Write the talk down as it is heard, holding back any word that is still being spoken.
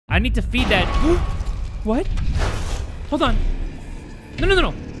I need to feed that. What? Hold on.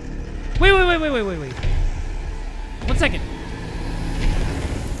 No. Wait. 1 second.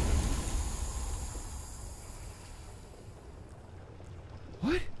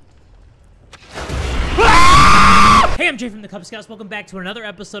 What? Hey, I'm Jay from the Kubz Scouts. Welcome back to another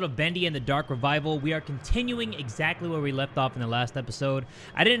episode of Bendy and the Dark Revival. We are continuing exactly where we left off in the last episode.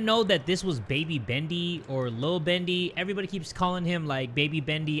 I didn't know that this was Baby Bendy or Lil Bendy. Everybody keeps calling him like Baby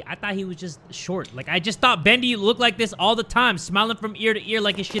Bendy. I thought he was just short. Like, I just thought Bendy looked like this all the time, smiling from ear to ear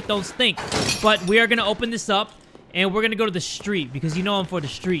like his shit don't stink. But we are going to open this up, and we're going to go to the street because you know I'm for the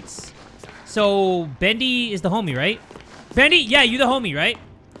streets. So, Bendy is the homie, right? Bendy? Yeah, you the homie, right?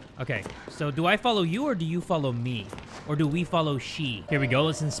 Okay, so do I follow you or do you follow me? Or do we follow she? Here we go,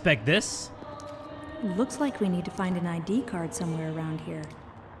 let's inspect this. Looks like we need to find an ID card somewhere around here.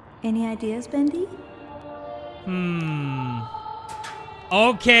 Any ideas, Bendy?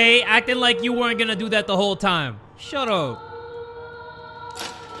 Okay, acting like you weren't gonna do that the whole time. Shut up.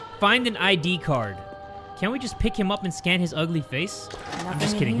 Find an ID card. Can't we just pick him up and scan his ugly face? I'm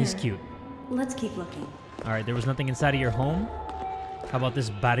just kidding, he's cute. Let's keep looking. Alright, there was nothing inside of your home? How about this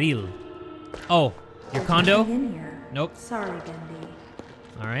barril? Oh, your condo? In here. Nope. Sorry, Bendy.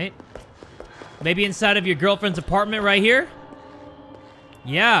 Alright. Maybe inside of your girlfriend's apartment right here?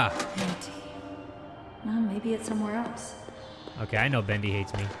 Yeah. Empty. Well, maybe it's somewhere else. Okay, I know Bendy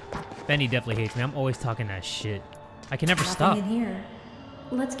hates me. Bendy definitely hates me. I'm always talking that shit. I can never stop. Nothing in here.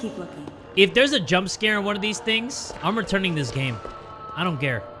 Let's keep looking. If there's a jump scare in one of these things, I'm returning this game. I don't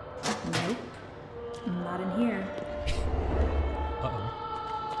care. Nope. Not in here.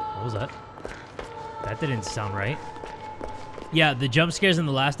 Uh-oh. What was that? That didn't sound right. Yeah, the jump scares in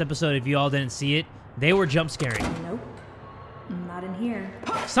the last episode, if you all didn't see it, they were jump scaring. Nope. Not in here.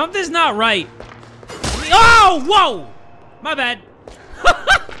 Something's not right. Oh, whoa! My bad.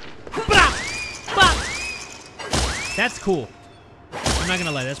 That's cool. I'm not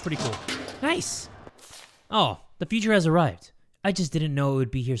gonna lie, that's pretty cool. Nice. Oh, the future has arrived. I just didn't know it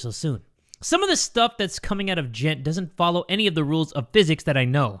would be here so soon. Some of the stuff that's coming out of Gent doesn't follow any of the rules of physics that I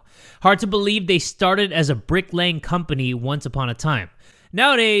know. Hard to believe they started as a bricklaying company once upon a time.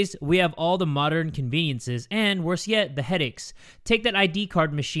 Nowadays, we have all the modern conveniences and, worse yet, the headaches. Take that ID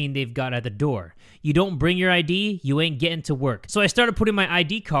card machine they've got at the door. You don't bring your ID, you ain't getting to work. So I started putting my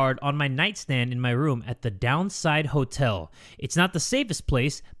ID card on my nightstand in my room at the Downside Hotel. It's not the safest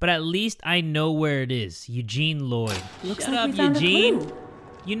place, but at least I know where it is. Eugene Lloyd. Looks Shut like up, we found Eugene. a clue.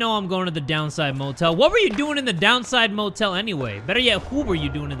 You know I'm going to the Downside Motel. What were you doing in the Downside Motel anyway? Better yet, who were you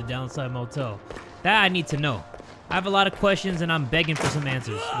doing in the Downside Motel? That I need to know. I have a lot of questions and I'm begging for some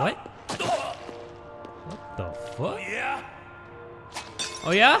answers. What? What the fuck? Yeah? Oh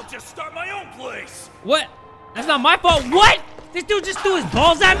yeah? I'll just start my own place. What? That's not my fault. What? This dude just threw his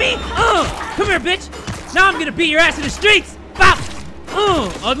balls at me? Come here, bitch. Now I'm gonna beat your ass in the streets. Bop!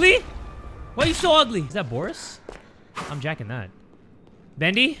 Ugly? Why are you so ugly? Is that Boris? I'm jacking that.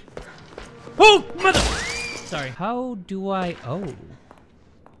 Bendy? Oh, mother! Sorry. How do I... Oh.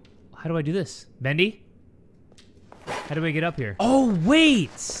 How do I do this? Bendy? How do I get up here? Oh,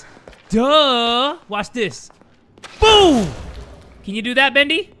 wait! Duh! Watch this. Boom! Can you do that,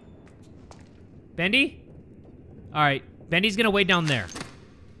 Bendy? Bendy? Alright, Bendy's gonna wait down there.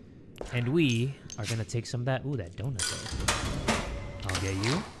 And we are gonna take some of that... Ooh, that donut there. I'll get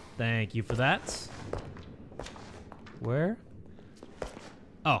you. Thank you for that. Where?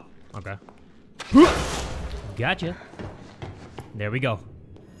 Oh, okay. Gotcha. There we go.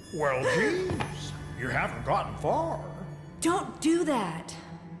 Well, geez, you haven't gotten far. Don't do that.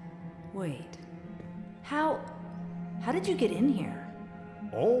 Wait. How did you get in here?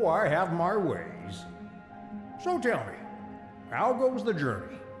 Oh, I have my ways. So tell me, how goes the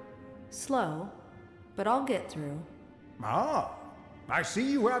journey? Slow, but I'll get through. Ah, I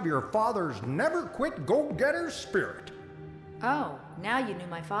see you have your father's never-quit go-getter spirit. Oh, now you knew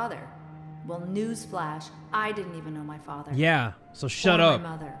my father. Well, newsflash, I didn't even know my father. Yeah, so shut or up. my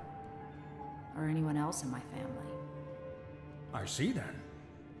mother. Or anyone else in my family. I see then.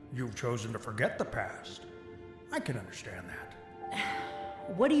 You've chosen to forget the past. I can understand that.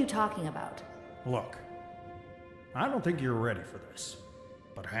 What are you talking about? Look, I don't think you're ready for this,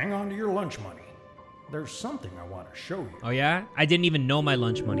 but hang on to your lunch money. There's something I want to show you. Oh yeah? I didn't even know my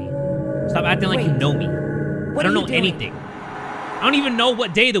lunch money. Stop acting like you Wait. know me. I don't know anything. I don't even know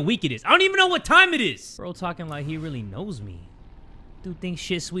what day of the week it is. I don't even know what time it is. Bro talking like he really knows me. Dude thinks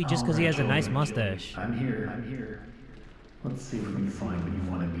shit sweet just because he has a nice mustache. I'm here. Let's see if we can find what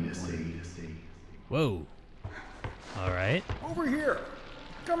you wanted me to see. Whoa. All right. Over here.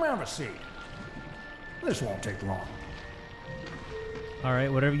 Come have a seat. This won't take long. All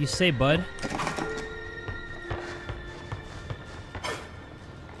right, whatever you say, bud.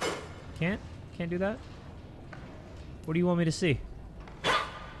 Can't do that? What do you want me to see?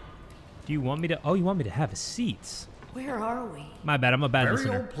 Do you want me to... Oh, you want me to have a seat. Where are we? My bad, I'm a bad Very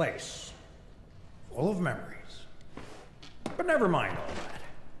listener. old place. Full of memories. But never mind all that.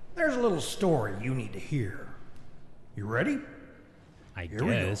 There's a little story you need to hear. You ready? I Here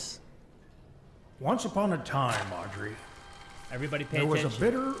we go. guess. Once upon a time, Audrey, Everybody pay there was attention. a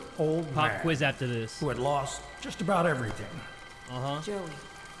bitter old Pop man quiz after this. who had lost just about everything. Uh-huh. Joey.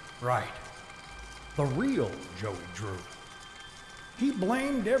 Right. The real Joey Drew. He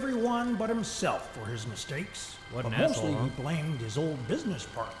blamed everyone but himself for his mistakes. What but an mostly asshole, huh? he blamed his old business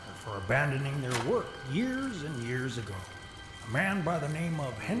partner for abandoning their work years and years ago. A man by the name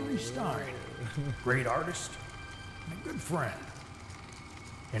of Henry Stein. Great artist and a good friend.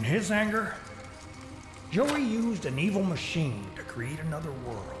 In his anger, Joey used an evil machine to create another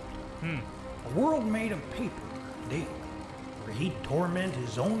world. A world made of paper and ink, where he'd torment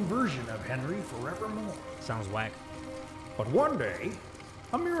his own version of Henry forevermore. Sounds whack. But one day,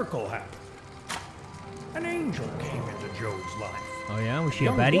 a miracle happened. An angel came into Joe's life. Oh yeah? Was A she a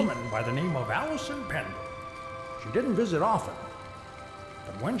young baddie? woman by the name of Allison Pendle. She didn't visit often,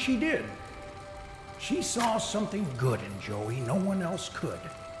 but when she did, she saw something good in Joey no one else could,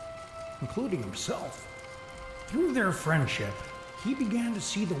 including himself. Through their friendship, he began to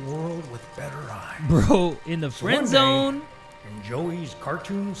see the world with better eyes. Bro, in the So one friend day, zone? in Joey's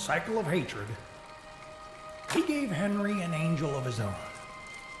cartoon cycle of hatred, he gave Henry an angel of his own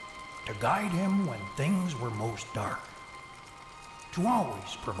to guide him when things were most dark, to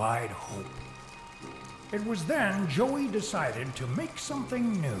always provide hope. It was then Joey decided to make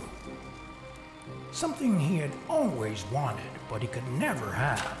something new, something he had always wanted but he could never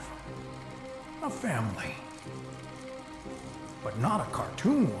have, a family. But not a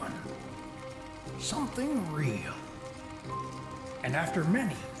cartoon one, something real. And after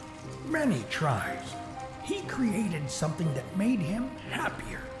many, many tries, he created something that made him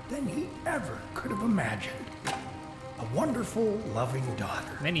happier than he ever could have imagined. A wonderful, loving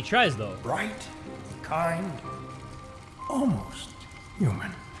daughter. Many tries, though. Bright, kind, almost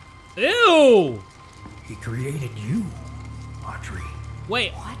human. Ew! He created you, Audrey.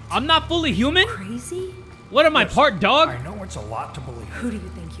 Wait, What? I'm not fully human? Crazy? What am I, part dog? I know it's a lot to believe. Who do you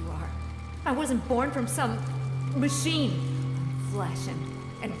think you are? I wasn't born from some machine. Flesh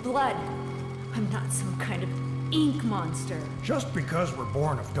and blood. I'm not some kind of ink monster. Just because we're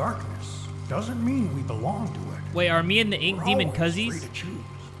born of darkness doesn't mean we belong to it. Wait, are me and the Ink We're Demon always free cuzzies? to choose,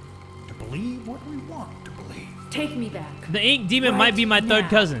 to believe what we want to believe. Take me back. The Ink Demon Right might be my third now.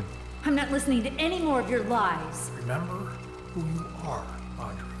 cousin. I'm not listening to any more of your lies. Remember who you are,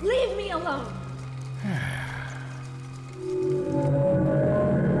 Audrey. Leave me alone.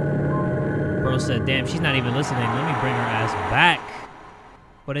 Bro said, damn, she's not even listening. Let me bring her ass back.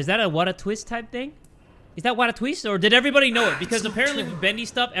 But is that a what a twist type thing? Is that what a twist? Or did everybody know it? Because apparently with Bendy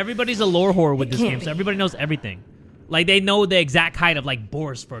stuff, everybody's a lore whore with It this can't game. So be. everybody knows everything. Like, they know the exact height of, like,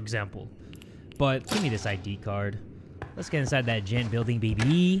 Boris, for example. But give me this ID card. Let's get inside that gen building,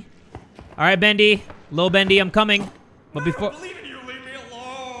 baby. All right, Bendy. Lil Bendy, I'm coming. But before... I don't believe in you. Leave me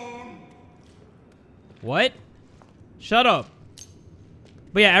alone. What? Shut up.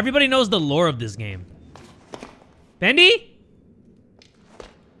 But yeah, everybody knows the lore of this game. Bendy?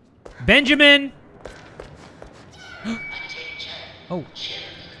 Benjamin? Oh.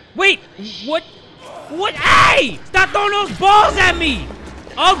 Wait, what? What? Hey! Stop throwing those balls at me!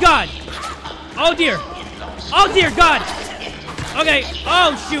 Oh, God. Oh, dear. Oh, dear God. Okay.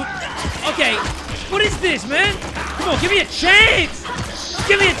 Oh, shoot. Okay. What is this, man? Come on, give me a chance.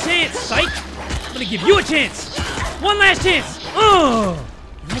 Give me a chance, psych. I'm gonna give you a chance. One last chance. Oh.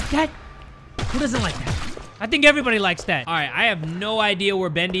 You like that? Who doesn't like that? I think everybody likes that. All right, I have no idea where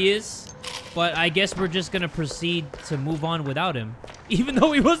Bendy is, but I guess we're just gonna proceed to move on without him, even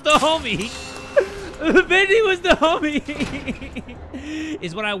though he was the homie. Bendy was the homie.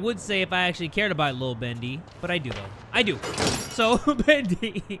 Is what I would say if I actually cared about Lil Bendy, but I do though. I do. So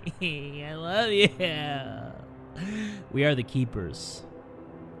Bendy, I love you. We are the keepers.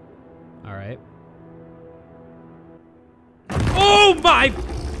 All right. Oh my.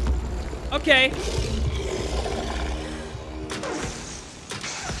 Okay.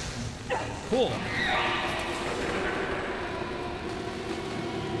 Cool.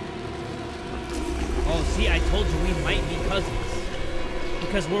 Oh, see, I told you we might be cousins.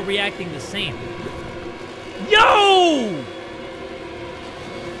 Because we're reacting the same. Yo!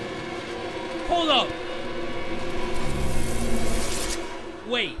 Hold up.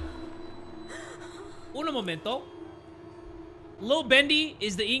 Wait. Un momento. Lil Bendy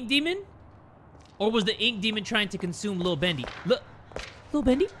is the ink demon? Or was the ink demon trying to consume Lil Bendy? Lil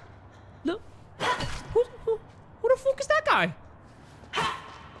Bendy? Look. Who the fuck is that guy?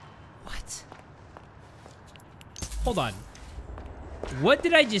 What? Hold on. What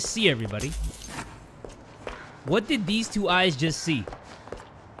did I just see, everybody? What did these two eyes just see?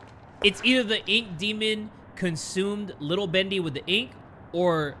 It's either the ink demon consumed Little Bendy with the ink,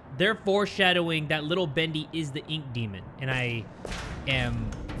 or they're foreshadowing that Little Bendy is the ink demon. And I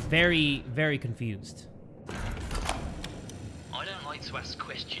am very, very confused. I don't like to ask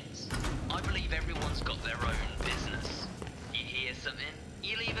questions. I believe everyone's got their own business. You hear something,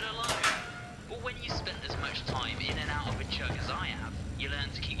 you leave it alone. But when you spend as much time in and out of a chug as I have, you learn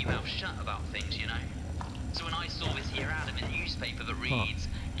to keep your mouth shut about things, you know? So when I saw this here ad in the newspaper that reads,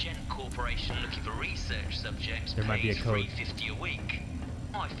 Gent Corporation looking for research subjects, there might be a pays code. $3.50 a week,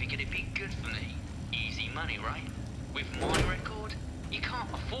 I figured it'd be good for me. Easy money, right? With my record, you can't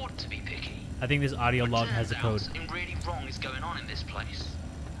afford to be picky. I think this audio log has a code. Something really wrong is going on in this place.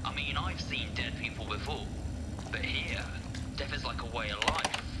 I mean, I've seen dead people before, but here, death is like a way of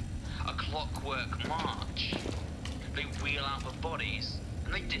life. A clockwork march. They wheel out the bodies,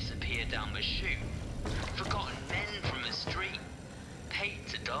 and they disappear down the chute. Forgotten men from the street, paid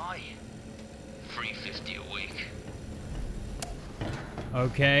to die. $3.50 a week.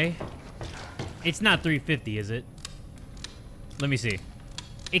 Okay. It's not 350, is it? Let me see.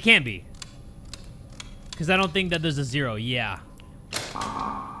 It can't be. Because I don't think that there's a 0. Yeah.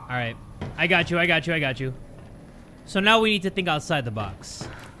 Alright. I got you. So now we need to think outside the box.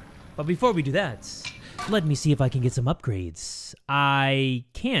 But before we do that, let me see if I can get some upgrades. I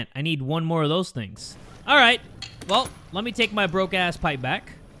can't. I need one more of those things. Alright. Well, let me take my broke-ass pipe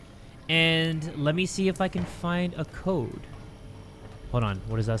back. And let me see if I can find a code. Hold on.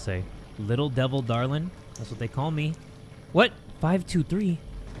 What does that say? Little Devil Darlin'? That's what they call me. What? 523?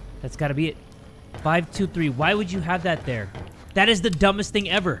 That's gotta be it. 523. Why would you have that there? That is the dumbest thing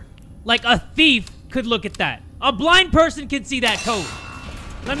ever. Like, a thief could look at that. A blind person can see that code.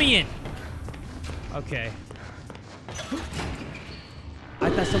 Let me in. Okay. I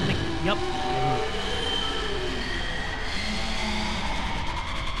thought something... Yep.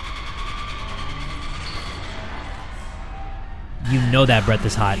 You know that breath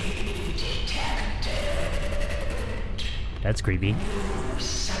is hot. That's creepy.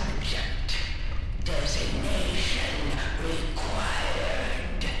 Subject designation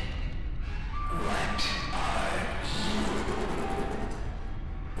required. What are you?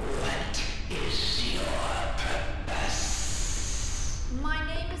 What is your purpose? My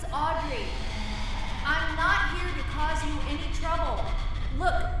name is Audrey. I'm not here to cause you any trouble.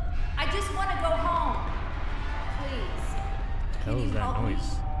 Look, I just want to go home. Please. What the hell is that noise?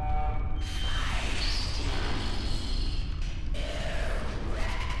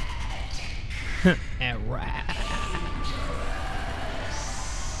 Erratic.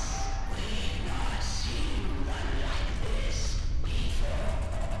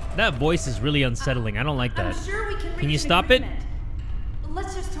 That voice is really unsettling. I don't like that. I'm sure we can reach Can you an stop it? agreement.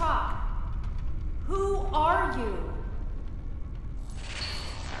 Let's just talk. Who are you?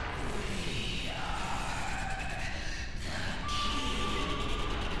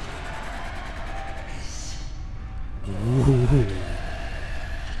 Ooh.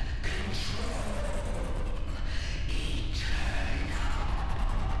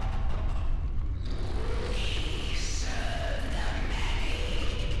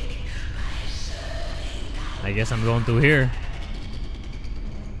 I guess I'm going through here.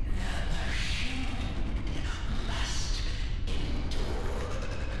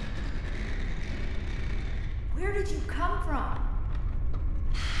 Where did you come from?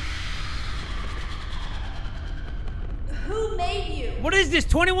 Who made you? What is this?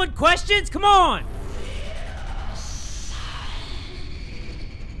 21 questions? Come on!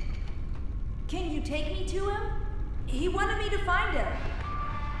 Can you take me to him? He wanted me to find him.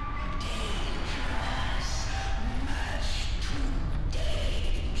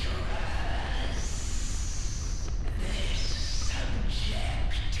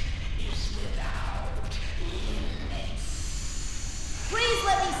 Please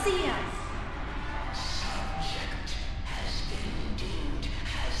let me see him. Subject has been deemed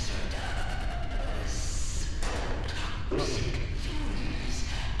hazardous. Toxic fumes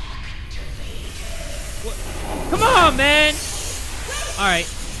activated. What? Come on, man! Alright.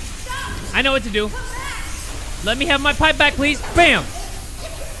 I know what to do. Let me have my pipe back, please. Bam!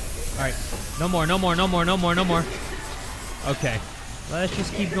 Alright. No more, no more, no more, no more, no more. Okay. Let's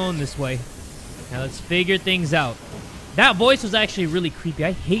just keep going this way. Now let's figure things out. That voice was actually really creepy.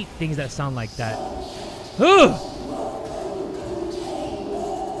 I hate things that sound like that. Ugh!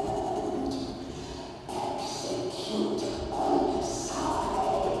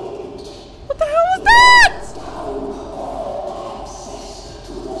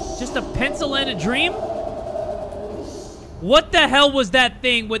 a dream? What the hell was that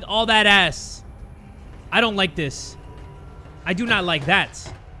thing with all that ass? I don't like this. I do not like that.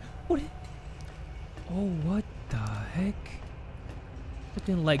 What? Oh, what the heck?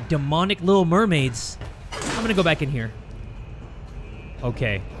 Looking like demonic little mermaids. I'm gonna go back in here.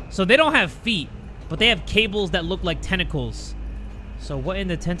 Okay. So they don't have feet, but they have cables that look like tentacles. So what in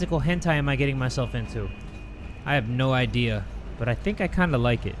the tentacle hentai am I getting myself into? I have no idea, but I think I kind of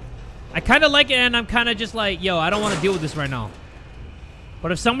like it. I kind of like it, and I'm kind of just like, yo, I don't want to deal with this right now.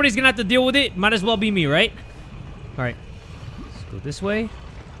 But if somebody's gonna have to deal with it, might as well be me, right? All right. Let's go this way.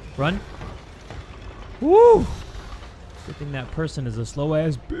 Run. Woo! Good thing that person is a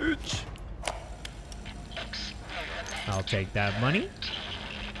slow-ass bitch. I'll take that money.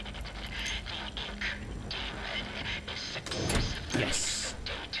 Yes.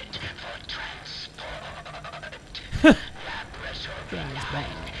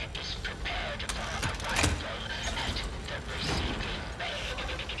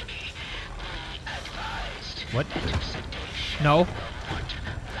 What? No.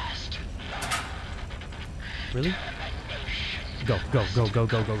 Really? Go, go, go, go,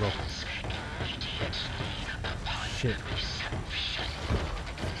 go, go, go. Shit.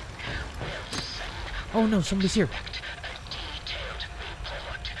 Oh no, somebody's here.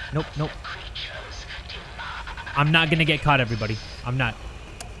 Nope, nope. I'm not gonna get caught, everybody. I'm not.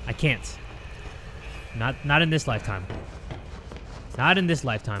 I can't. Not in this lifetime. Not in this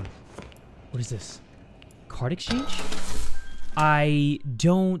lifetime. What is this? Card exchange? I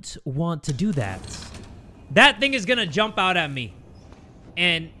don't want to do that. That thing is gonna jump out at me.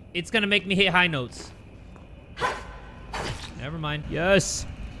 And it's gonna make me hit high notes. Never mind. Yes.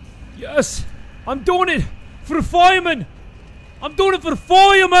 Yes. I'm doing it for the fireman. I'm doing it for the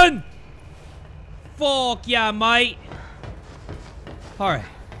fireman. Fuck yeah, mate. Alright.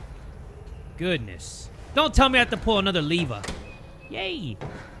 Goodness. Don't tell me I have to pull another lever. Yay.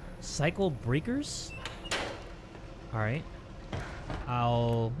 Cycle breakers? Alright.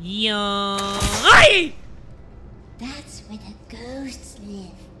 I'll... Aye! That's where the ghosts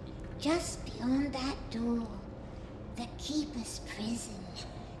live. Just beyond that door. The Keeper's prison.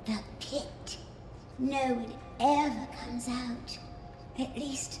 The pit. No one ever comes out. At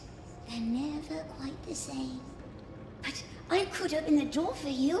least, they're never quite the same. But I could open the door for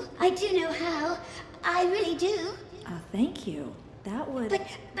you. I do know how. I really do. Thank you. That would...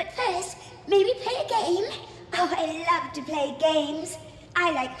 But first, maybe play a game? Oh, I love to play games.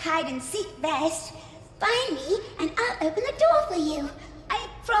 I like hide and seek best. Find me, and I'll open the door for you. I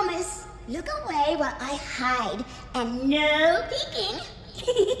promise. Look away while I hide, and no peeking.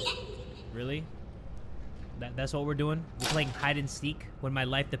 Really? That's what we're doing? We're playing hide and seek when my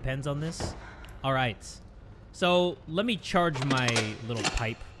life depends on this? Alright. So, let me charge my little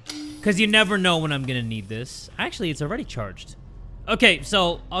pipe. Because you never know when I'm going to need this. Actually, it's already charged. Okay,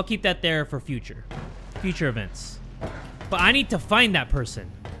 so I'll keep that there for future events. But I need to find that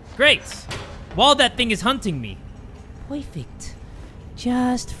person. Great. While that thing is hunting me. Perfect.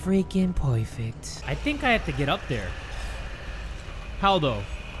 Just freaking perfect. I think I have to get up there. How though?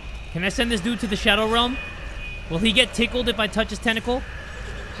 Can I send this dude to the Shadow Realm? Will he get tickled if I touch his tentacle?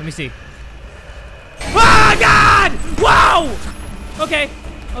 Let me see. Oh, God! Whoa! Okay.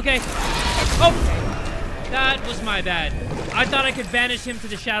 Okay. Oh! That was my bad. I thought I could banish him to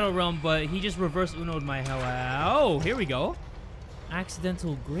the Shadow Realm, but he just reverse Uno'd my hell out. Oh, here we go.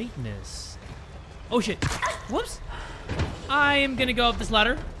 Accidental greatness. Oh, shit. Whoops. I am gonna go up this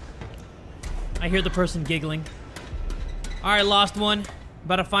ladder. I hear the person giggling. Alright, lost one.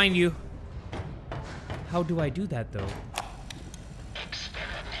 About to find you. How do I do that, though?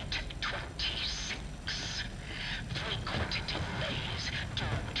 Experiment 26. Frequent delays due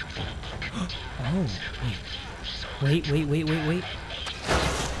to the Oh, wait.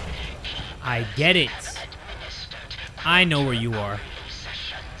 I get it. I know where you are.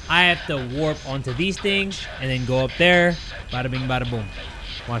 I have to warp onto these things and then go up there. Bada bing, bada boom.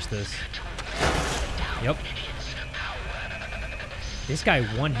 Watch this. Yep. This guy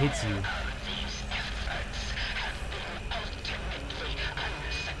one hits you.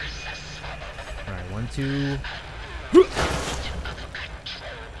 Alright, 1, 2.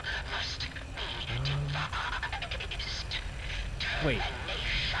 Wait.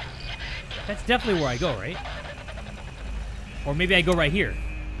 That's definitely where I go, right? Or maybe I go right here.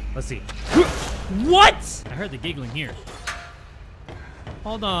 Let's see. What? I heard the giggling here.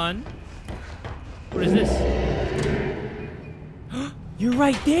 Hold on. What is this? You're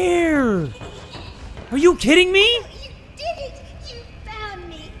right there. Are you kidding me? You did it! You found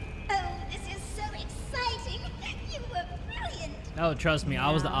me! Oh, this is so exciting! You were brilliant! Oh, trust me,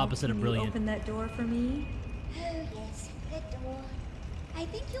 I was the opposite of brilliant. Open that door for me? Oh, yes, the door. I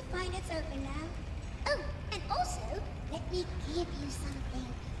think you'll find it's open now. Oh, and also, let me give you something.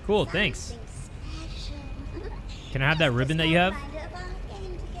 Cool, thanks. Something special. Can I have that ribbon that you have? Reminder of our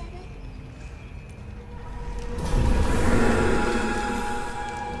game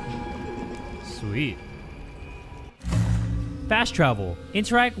together. Sweet. Fast travel.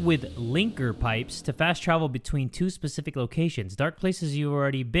 Interact with linker pipes to fast travel between two specific locations. Dark places you've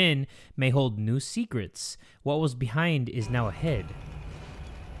already been may hold new secrets. What was behind is now ahead.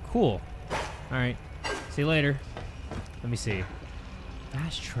 Cool. Alright. See you later. Let me see.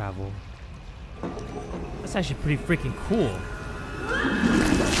 Fast travel. That's actually pretty freaking cool.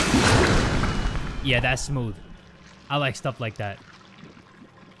 Yeah, that's smooth. I like stuff like that.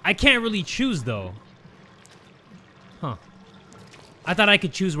 I can't really choose though. Huh. I thought I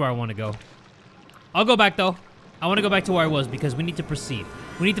could choose where I want to go. I'll go back though. I want to go back to where I was because we need to proceed.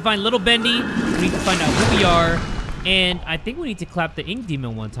 We need to find little Bendy. We need to find out who we are. And I think we need to clap the ink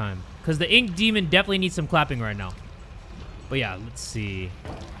demon one time. Because the ink demon definitely needs some clapping right now. But yeah, let's see.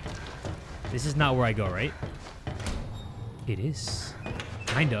 This is not where I go, right? It is.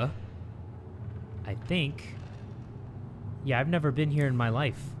 Kinda. I think. Yeah, I've never been here in my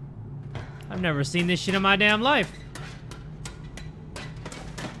life. I've never seen this shit in my damn life.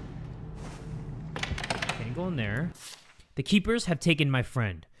 Can't go in there. The keepers have taken my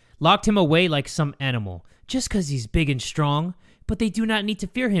friend. Locked him away like some animal. Just because he's big and strong. But they do not need to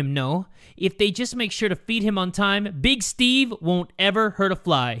fear him, no. If they just make sure to feed him on time, Big Steve won't ever hurt a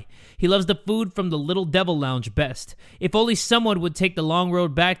fly. He loves the food from the Little Devil Lounge best. If only someone would take the long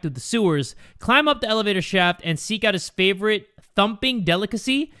road back through the sewers, climb up the elevator shaft, and seek out his favorite thumping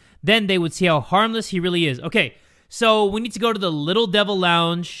delicacy, then they would see how harmless he really is. Okay, so we need to go to the Little Devil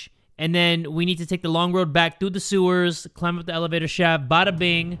Lounge, and then we need to take the long road back through the sewers, climb up the elevator shaft, bada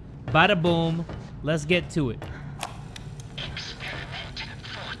bing, bada boom. Let's get to it.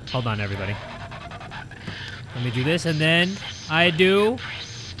 Hold on, everybody. Let me do this, and then I do...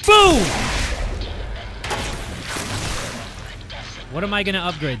 Boom! What am I going to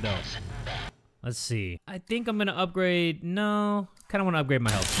upgrade, though? Let's see. I think I'm going to upgrade... No. Kind of want to upgrade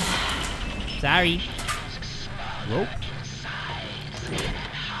my health. Sorry. Rope.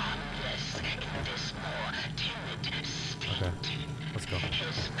 Okay. Let's go.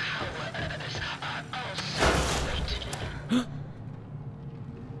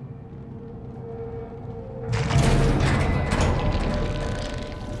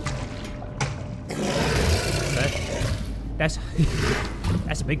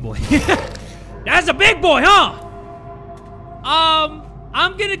 That's a big boy. That's a big boy, huh?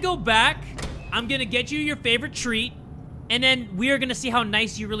 I'm gonna go back. I'm gonna get you your favorite treat, and then we are gonna see how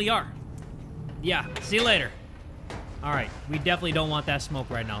nice you really are. Yeah, see you later. All right, we definitely don't want that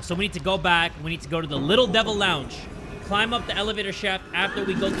smoke right now. So we need to go back. We need to go to the Little Devil Lounge. Climb up the elevator shaft after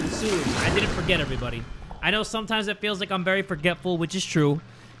we go through the sewers. I didn't forget, everybody. I know sometimes it feels like I'm very forgetful, which is true.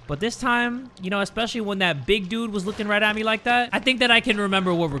 But this time, you know, especially when that big dude was looking right at me like that, I think that I can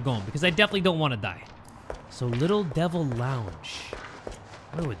remember where we're going because I definitely don't want to die. So, Little Devil Lounge.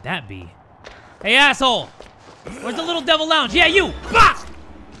 Where would that be? Hey, asshole! Where's the Little Devil Lounge? Yeah, you! Bah!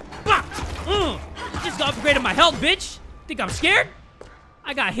 Bah! I just upgraded my health, bitch! Think I'm scared?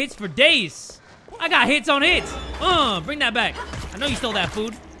 I got hits for days. I got hits on hits. Bring that back. I know you stole that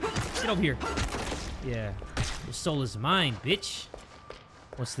food. Get over here. Yeah. Your soul is mine, bitch.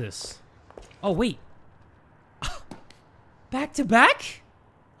 What's this? Oh, wait. Back to back?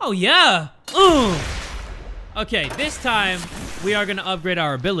 Oh, yeah. Okay, this time, we are going to upgrade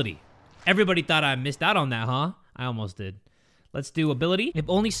our ability. Everybody thought I missed out on that, huh? I almost did. Let's do ability. If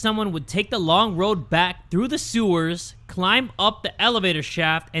only someone would take the long road back through the sewers, climb up the elevator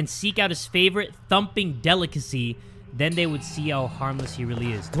shaft, and seek out his favorite thumping delicacy, then they would see how harmless he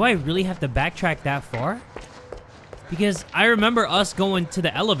really is. Do I really have to backtrack that far? Because I remember us going to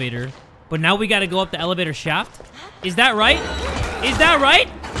the elevator, but now we gotta go up the elevator shaft? Is that right? Is that right?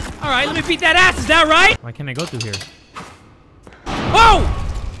 All right, let me beat that ass. Is that right? Why can't I go through here? Oh!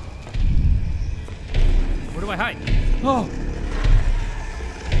 Where do I hide? Oh.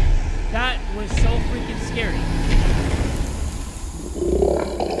 That was so freaking scary.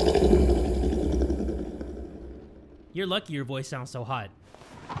 You're lucky your voice sounds so hot.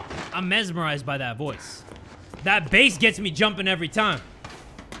 I'm mesmerized by that voice. That bass gets me jumping every time.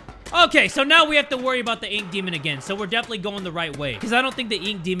 Okay, so now we have to worry about the ink demon again. So we're definitely going the right way. Because I don't think the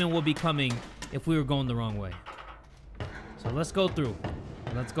ink demon will be coming if we were going the wrong way. So let's go through.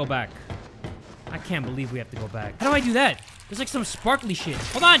 Let's go back. I can't believe we have to go back. How do I do that? There's like some sparkly shit.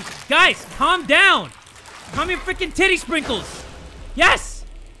 Hold on, guys, calm down. Calm your freaking titty sprinkles. Yes!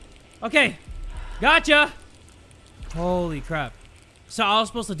 Okay. Gotcha! Holy crap. So I was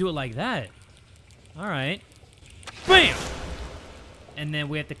supposed to do it like that. Alright. BAM! And then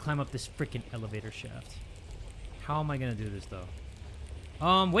we have to climb up this freaking elevator shaft. How am I gonna do this, though?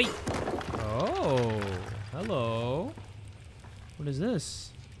 Wait. Oh. Hello. What is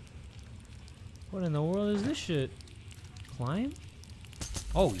this? What in the world is this shit? Climb?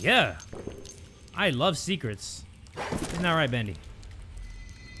 Oh, yeah. I love secrets. Isn't that right, Bendy?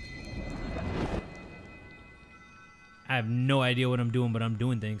 I have no idea what I'm doing, but I'm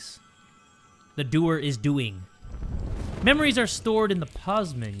doing things. The doer is doing. Memories are stored in the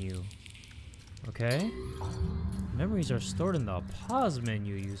pause menu. Okay. Memories are stored in the pause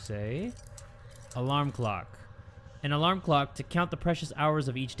menu, you say? Alarm clock. An alarm clock to count the precious hours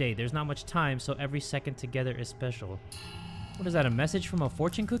of each day. There's not much time, so every second together is special. What is that, a message from a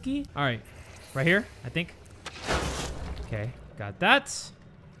fortune cookie? All right, right here, I think. Okay, got that.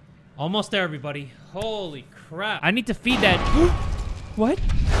 Almost there, everybody. Holy crap. I need to feed that. What?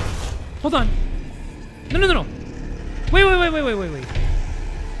 Hold on. No, no, no, no. Wait. 1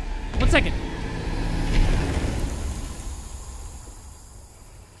 second.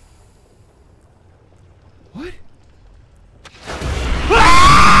 What?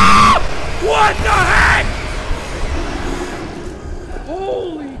 Ah! What the heck?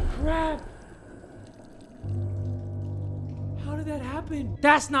 Holy crap. How did that happen?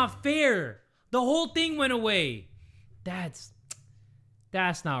 That's not fair. The whole thing went away. That's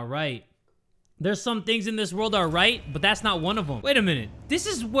not right. There's some things in this world are right, but that's not one of them. Wait a minute. This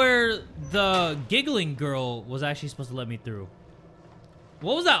is where the giggling girl was actually supposed to let me through.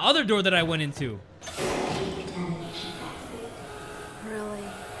 What was that other door that I went into? Really?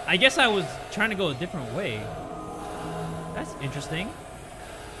 I guess I was trying to go a different way. That's interesting.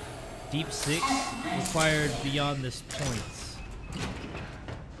 Deep 6 required beyond this point.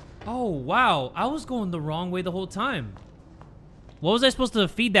 Oh, wow. I was going the wrong way the whole time. What was I supposed to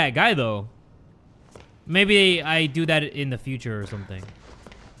feed that guy, though? Maybe I do that in the future or something.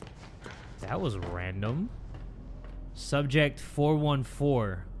 That was random. Subject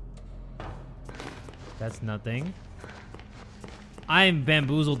 414. That's nothing. I am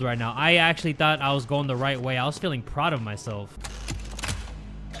bamboozled right now. I actually thought I was going the right way. I was feeling proud of myself.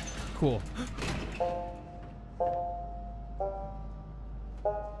 Cool.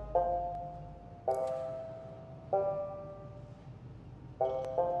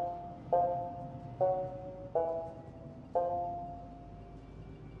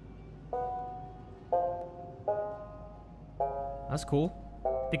 That's cool.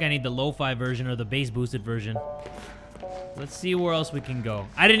 I think I need the lo-fi version or the bass boosted version. Let's see where else we can go.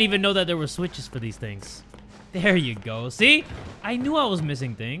 I didn't even know that there were switches for these things. There you go. See? I knew I was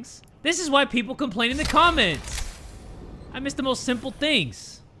missing things. This is why people complain in the comments. I missed the most simple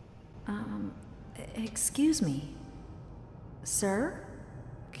things. Excuse me. Sir?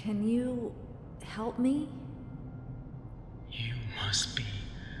 Can you help me? You must be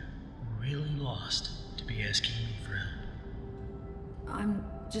really lost to be asking me for help. I'm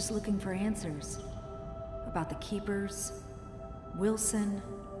just looking for answers. About the Keepers, Wilson,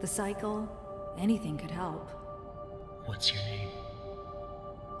 the cycle. Anything could help. What's your name?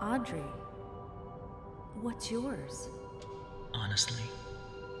 Audrey. What's yours? Honestly,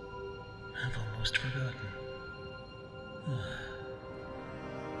 I've almost forgotten.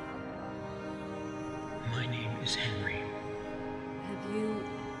 My name is Henry. Have you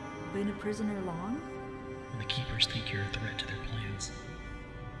been a prisoner long? When the Keepers think you're a threat to their plans,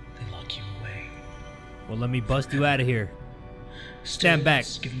 they lock you away. Well, let me bust you out of here. Stand back.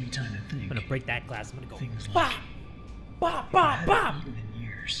 Giving me time to think. I'm gonna break that glass. I'm gonna go. Things Bah! like Bah! Bah! I Bah! haven't eaten in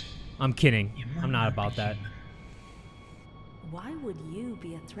years. I'm kidding. You might I'm not be about that. human. Why would you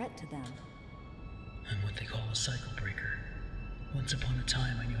be a threat to them? I'm what they call a cycle breaker. Once upon a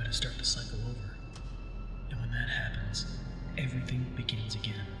time, I knew how to start the cycle over. And when that happens, everything begins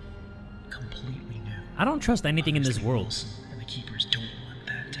again. Completely new. I don't trust anything in this Honestly, world. Wilson and the Keepers don't want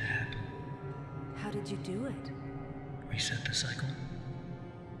that to happen. How did you do it? Reset the cycle?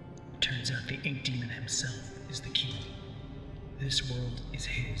 Turns out the Ink Demon himself is the key. This world is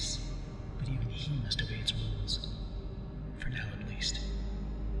his, but even he must obey its rules. For now, at least.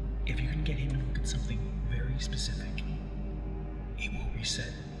 If you can get him to look at something very specific, it will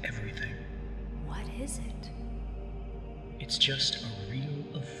reset everything. What is it? It's just a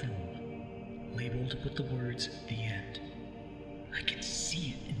reel of film, labeled with the words, "The End." I can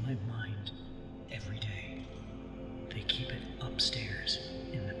see it in my mind every day. They keep it upstairs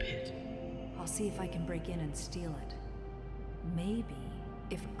in the pit. I'll see if I can break in and steal it. Maybe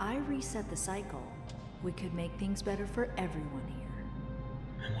if I reset the cycle, we could make things better for everyone here.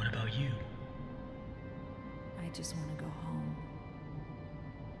 And what about you? I just want to go home.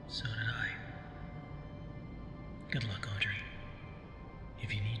 So did I. Good luck, Audrey.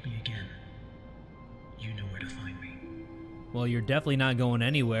 If you need me again, you know where to find me. Well, you're definitely not going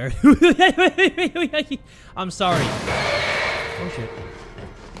anywhere. I'm sorry. Oh, shit.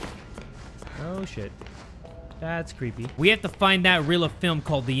 Oh, shit. That's creepy. We have to find that reel of film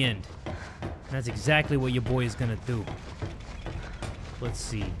called The End. And that's exactly what your boy is gonna do. Let's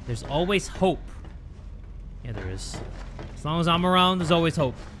see. There's always hope. Yeah, there is. As long as I'm around, there's always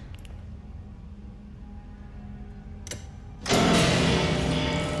hope.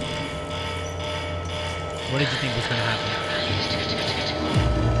 What did you think was gonna happen?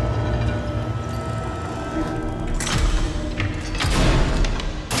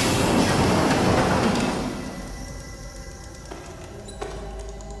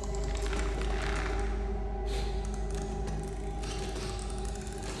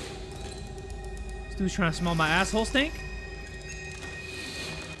 This dude's trying to smell my asshole stink?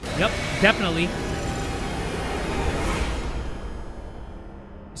 Yep, definitely.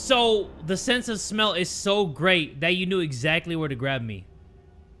 So, the sense of smell is so great that you knew exactly where to grab me.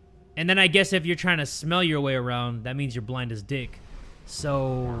 And then I guess if you're trying to smell your way around, that means you're blind as dick.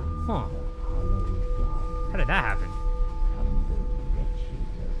 So, huh. How did that happen?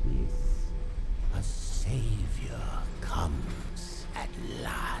 A savior comes at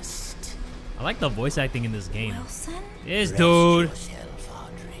last. I like the voice acting in this game. Wilson? Yes, Rest dude. yourself,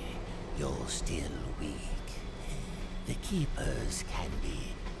 Audrey. You're still weak. The keepers can be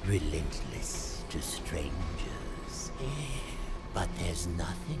relentless to strangers. But there's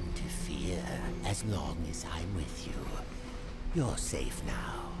nothing to fear as long as I'm with you. You're safe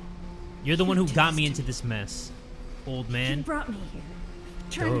now. You're the one who got me into this mess, old You man. brought me here.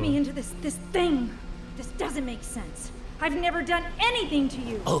 Turned me into this thing. This doesn't make sense. I've never done anything to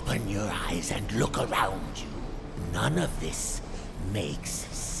you. Open your eyes and look around you. None of this makes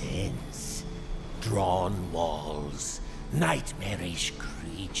sense. Drawn walls, nightmarish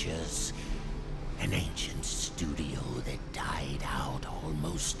creatures, an ancient studio that died out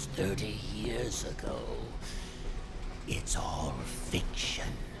almost 30 years ago. It's all fiction,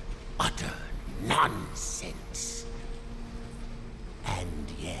 utter nonsense.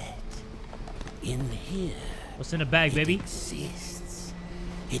 And yet, in here, What's in the bag, baby? it exists.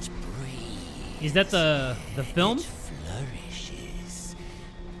 It breathes. Is that the film? It flourishes.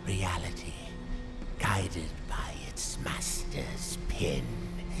 Reality, guided by its master's pen.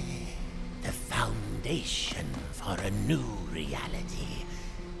 The foundation for a new reality.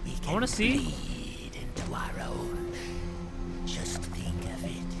 We can wanna see. bleed into our own. Just think of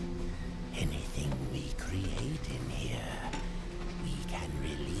it. Anything we create in here, we can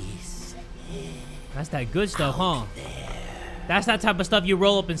release. That's that good stuff, huh? Out there. That's that type of stuff you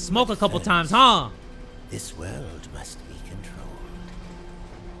roll up and smoke a couple times, huh? This world must be controlled,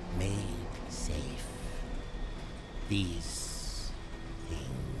 made safe. These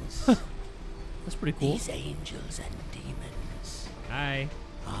things, That's pretty cool. these angels and demons, Hi.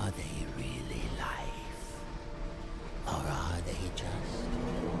 are they really life? Or are they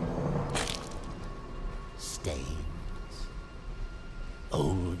just stains?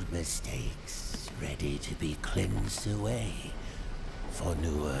 Old mistakes ready to be cleansed away for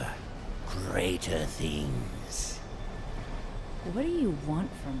newer, greater things. What do you want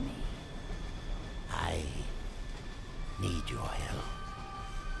from me? I need your help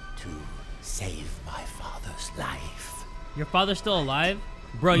to save my father's life. Your father's still alive?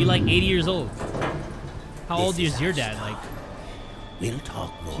 Bro, you're like 80 years old. How old This is your our dad? start. Like, We'll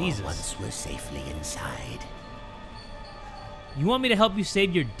talk more Jesus. once we're safely inside. you want me to help you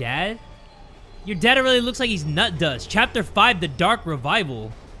save your dad? Your dad really looks like he's nut dust. Chapter 5, The Dark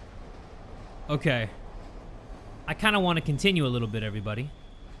Revival. Okay. I kind of want to continue a little bit, everybody.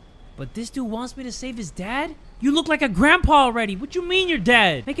 But this dude wants me to save his dad? You look like a grandpa already. What you mean you're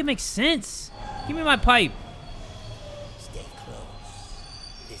dead? Make it make sense. Give me my pipe. Stay close.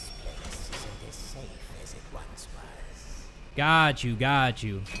 This place isn't as safe as it once was. Got you, got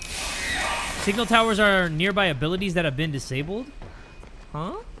you. Signal towers are nearby abilities that have been disabled?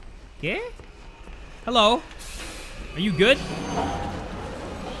 Huh? Yeah? Hello? Are you good?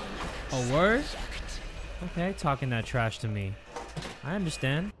 Oh, word? Okay, talking that trash to me. I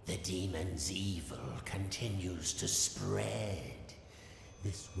understand. The demon's evil continues to spread.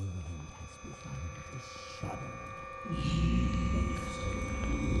 This world has begun to shudder.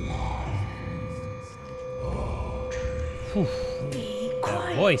 Be That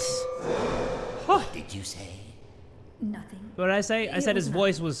quiet. voice. What did you say? Nothing. What did I say? I It said his was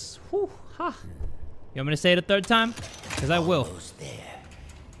voice was, whew, ha. You want me to say it a third time? Because I will. Almost there.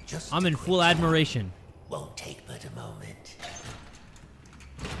 Just I'm a in quick full chat. admiration. Won't take but a moment.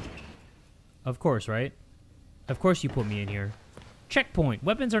 Of course, right? Of course you put me in here. Checkpoint.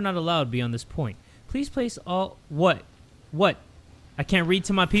 Weapons are not allowed beyond this point. Please place all... What? What? I can't read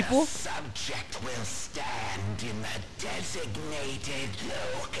to my people? The subject will stand in the designated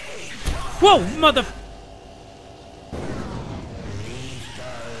location. Whoa, mother...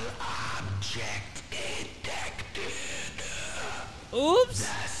 Lethal object detected. Oops.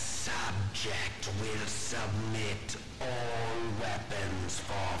 The subject will submit all weapons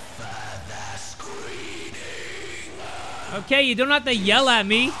for further screening. Okay, you don't have to yell at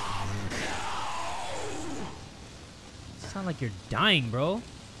me. Sound like you're dying, bro.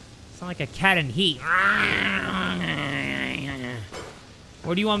 Sound like a cat in heat.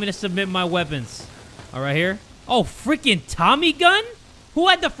 Where do you want me to submit my weapons? All right, here. Oh, freaking Tommy gun? Who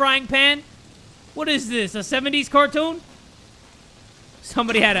had the frying pan? What is this, a 70s cartoon?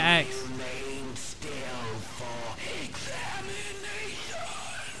 Somebody had an axe. Remain still for examination.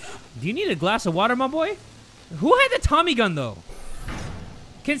 Do you need a glass of water, my boy? Who had the Tommy gun, though?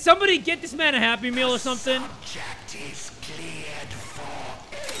 Can somebody get this man a Happy Meal or something? Subject is cleared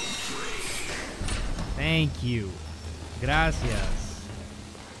for entry. Thank you. Gracias.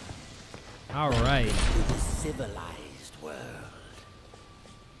 All right. To the civilized world.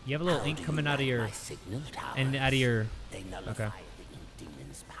 You have a little ink coming out of your... Signal towers. And out of your... They nullify Okay. the ink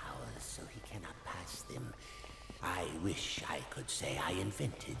demon's powers so he cannot pass them. I wish I could say I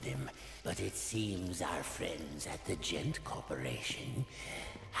invented them, but it seems our friends at the Gent Corporation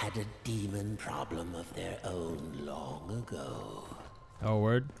had a demon problem of their own long ago. Oh,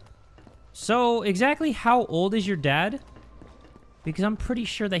 word. So, exactly how old is your dad? Because I'm pretty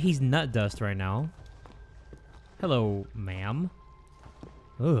sure that he's nut dust right now. Hello, ma'am.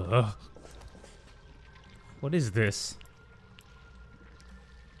 Ugh. What is this?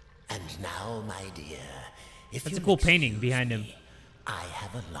 And now, my dear, if That's you'll a cool painting excuse behind him. me, I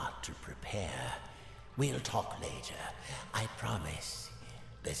have a lot to prepare. We'll talk later, I promise.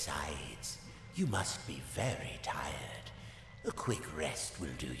 Besides, you must be very tired. A quick rest will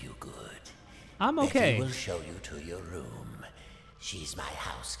do you good. I'm Betty okay. will show you to your room. She's my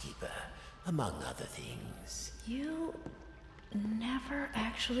housekeeper, among other things. You never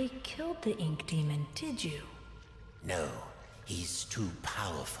actually killed the ink demon, did you? No, he's too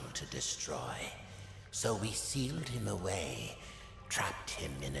powerful to destroy. So we sealed him away, trapped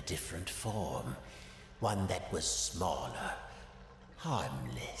him in a different form. One that was smaller,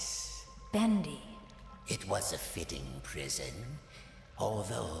 harmless. Bendy. It was a fitting prison,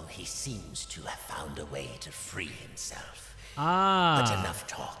 although he seems to have found a way to free himself. Ah. But enough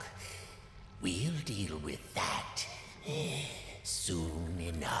talk. We'll deal with that soon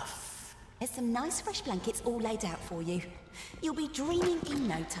enough. There's some nice fresh blankets all laid out for you. You'll be dreaming in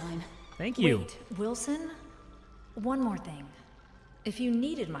no time. Thank you. Wait, Wilson? One more thing. If you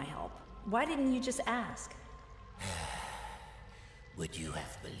needed my help, why didn't you just ask? Would you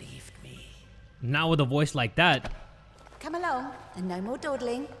have believed me? Not with a voice like that. Come along, and no more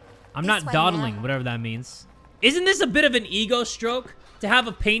dawdling. I'm This not way dawdling, now. whatever that means. Isn't this a bit of an ego stroke? To have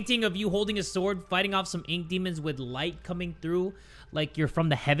a painting of you holding a sword, fighting off some ink demons with light coming through, like you're from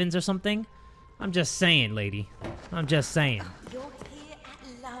the heavens or something? I'm just saying, lady. I'm just saying. You're here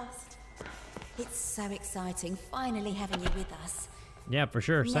at last. It's so exciting, finally having you with us. Yeah, for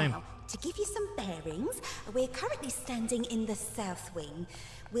sure, same. Now, to give you some bearings, we're currently standing in the south wing.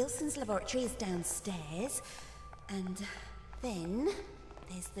 Wilson's laboratory is downstairs. And then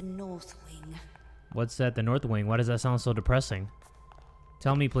there's the north wing. What's that, the North Wing? Why does that sound so depressing?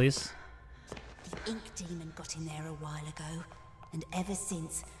 Tell me, please. The ink demon got in there a while ago. And ever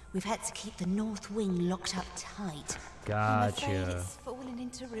since, we've had to keep the north wing locked up tight. I'm afraid Gotcha. it's fallen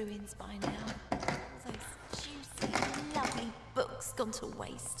into ruins by now. Those juicy, lovely books gone to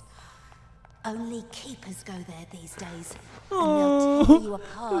waste. Only keepers go there these days. And they'll tear you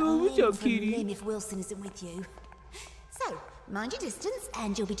apart limb from limb if Wilson isn't with you. So, mind your distance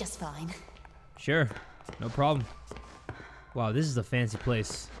and you'll be just fine. Sure, no problem. Wow, this is a fancy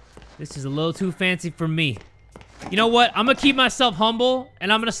place. This is a little too fancy for me. You know what? I'm gonna keep myself humble,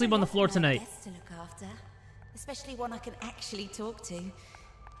 and I'm gonna sleep on the floor tonight. Guests to look after, especially one I can actually talk to.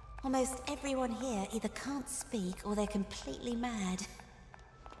 Almost everyone here either can't speak or they're completely mad.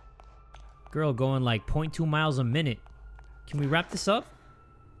 Girl going like 0.2 miles a minute. Can we wrap this up?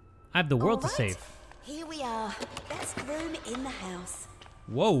 I have the world to All right, save. Here we are. Best room in the house.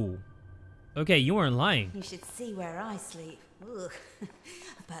 Whoa. Okay, you weren't lying. You should see where I sleep. Ugh.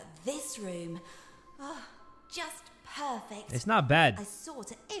 But this room, oh, just perfect. It's not bad. I saw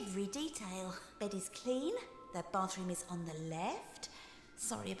to every detail. Bed is clean. The bathroom is on the left.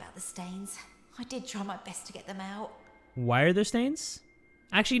 Sorry about the stains. I did try my best to get them out. Why are there stains?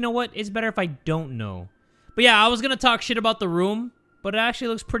 Actually, you know what? It's better if I don't know. But yeah, I was gonna talk shit about the room, but it actually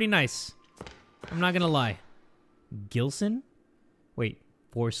looks pretty nice. I'm not gonna lie. Gilson? Wait,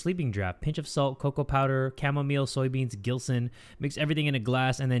 for sleeping draught, pinch of salt, cocoa powder, chamomile, soybeans, Gilson. Mix everything in a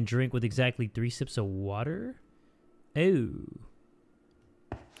glass and then drink with exactly 3 sips of water? Oh.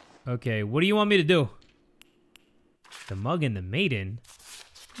 Okay, what do you want me to do? The mug and the maiden?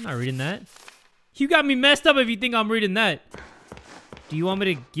 I'm not reading that. You got me messed up if you think I'm reading that. Do you want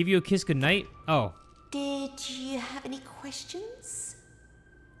me to give you a kiss goodnight? Oh. Did you have any questions?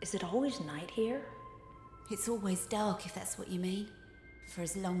 Is it always night here? It's always dark, if that's what you mean. For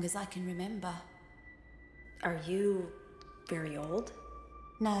as long as I can remember. Are you very old?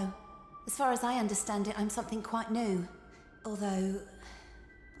 No. As far as I understand it, I'm something quite new. Although,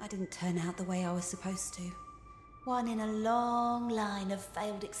 I didn't turn out the way I was supposed to. One in a long line of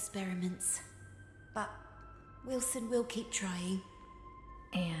failed experiments. But Wilson will keep trying.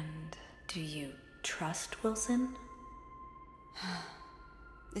 And do you trust Wilson?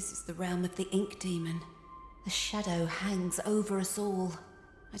 This is the realm of the ink demon. The shadow hangs over us all.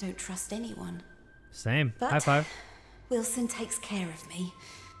 I don't trust anyone. Same. But High five. Wilson takes care of me.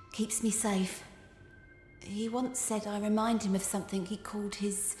 Keeps me safe. He once said I remind him of something he called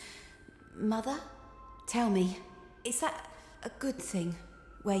his mother. Tell me, is that a good thing,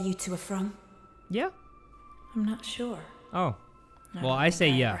 where you two are from? Yeah. I'm not sure. Oh. I Well, don't I think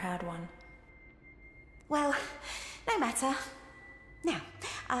say I yeah. ever had one. Well, no matter. Now,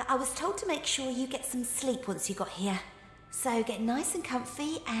 I was told to make sure you get some sleep once you got here. So get nice and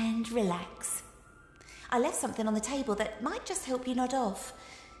comfy and relax. I left something on the table that might just help you nod off.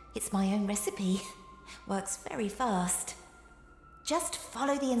 It's my own recipe. Works very fast. Just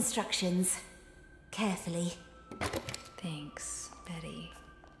follow the instructions. Carefully. Thanks, Betty.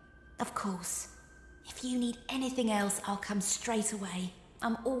 Of course. If you need anything else, I'll come straight away.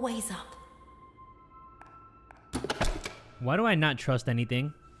 I'm always up. Why do I not trust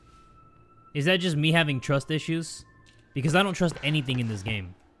anything? Is that just me having trust issues? Because I don't trust anything in this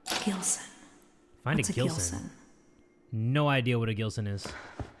game. Gilson. Find What's a Gilson. No idea what a Gilson is.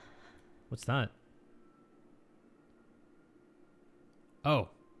 What's that? Oh.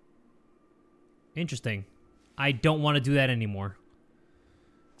 Interesting. I don't want to do that anymore.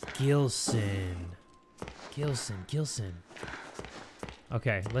 Gilson. Gilson.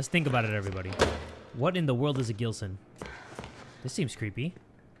 Okay, let's think about it, everybody. What in the world is a Gilson? This seems creepy.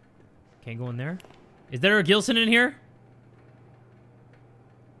 Can't go in there. Is there a Gilson in here?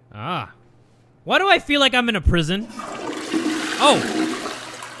 Ah. Why do I feel like I'm in a prison? Oh.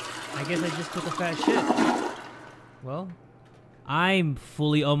 I guess I just took a fat shit. Well, I'm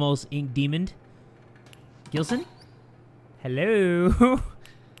fully almost ink demoned. Gilson? Hello?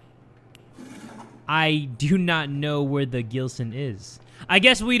 I do not know where the Gilson is. I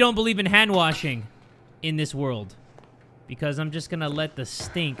guess we don't believe in hand washing in this world. Because I'm just gonna let the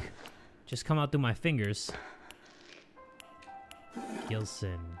stink just come out through my fingers.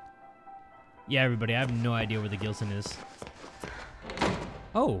 Gilson. Yeah, everybody, I have no idea where the Gilson is.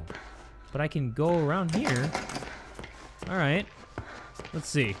 Oh, but I can go around here. Alright. Let's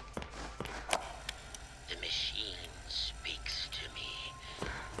see. The machine speaks to me,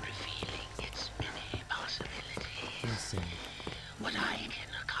 revealing its many possibilities. Gilson. What I can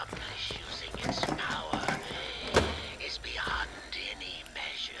accomplish using its power is beyond any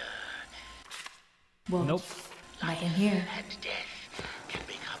measure. Well, Nope. like in here. And death can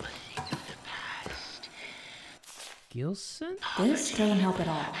become a thing of the past. Gilson? This doesn't help at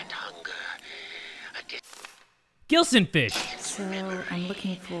all. And hunger, a Gilson fish! So I'm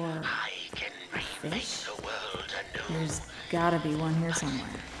looking for I can remake fish. the world anew. There's gotta be one here somewhere.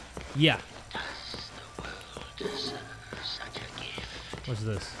 Yeah. Does the world deserve such a gift? What's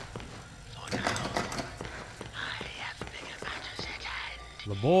this? For now, I have bigger matters at hand.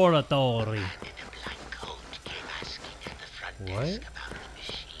 Laboratory. In a black coat came asking at the front What? desk about the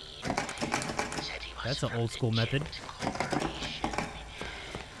machine. Said he was That's an from old the school method. Jet Corporation.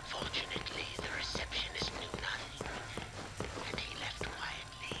 Fortunately, the receptionist knew nothing, and he left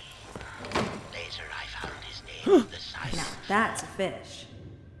quietly. Later, I found his name on the side. Now that's a fish.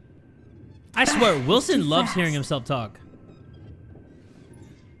 I swear, Wilson too loves fast. hearing himself talk.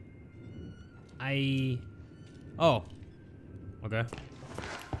 Oh. Okay.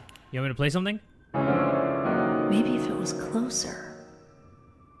 You want me to play something? Maybe if it was closer.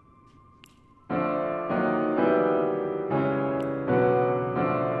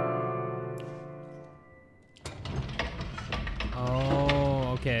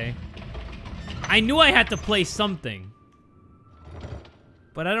 Oh, okay. I knew I had to play something.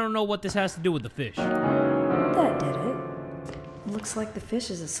 but I don't know what this has to do with the fish. That did it. Looks like the fish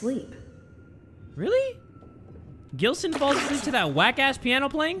is asleep. Really? Gilson falls asleep to that whack-ass piano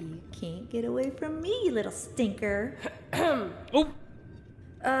playing? You can't get away from me, you little stinker. Oh!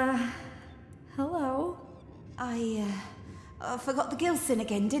 Hello? I forgot the Gilson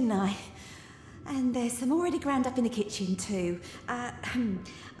again, didn't I? And there's some already ground up in the kitchen too.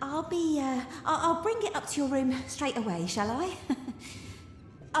 I'll bring it up to your room straight away, shall I?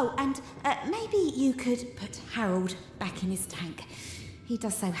 Oh, and maybe you could put Harold back in his tank. He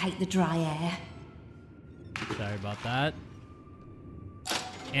does so hate the dry air. Sorry about that.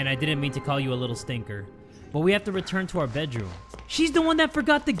 And I didn't mean to call you a little stinker. But we have to return to our bedroom. She's the one that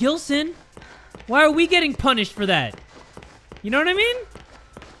forgot the Gilson. Why are we getting punished for that? You know what I mean?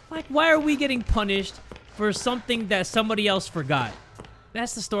 Like, why are we getting punished for something that somebody else forgot?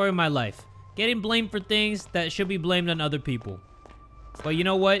 That's the story of my life. Getting blamed for things that should be blamed on other people. But you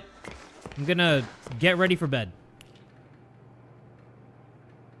know what? I'm gonna get ready for bed.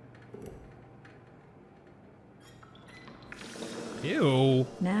 Ew.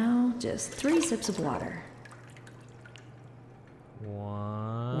 Now, just 3 sips of water.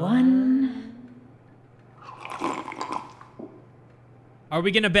 One. Are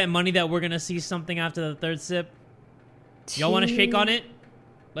we gonna bet money that we're gonna see something after the 3rd sip? Y'all wanna shake on it?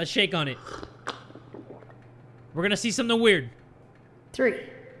 Let's shake on it. We're gonna see something weird. 3.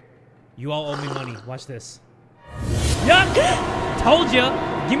 You all owe me money. Watch this. Yup! Told ya!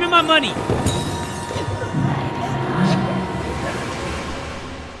 Give me my money!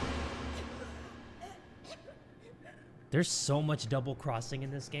 There's so much double crossing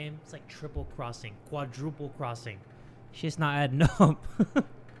in this game. It's like triple crossing, quadruple crossing. Shit's not adding up.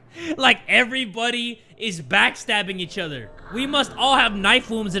 Like everybody is backstabbing each other. We must all have knife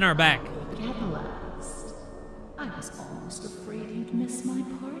wounds in our back. At last. I was almost afraid you'd miss my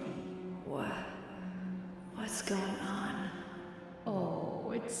party. What's going on?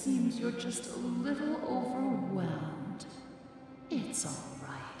 Oh, it seems you're just a little overwhelmed. It's all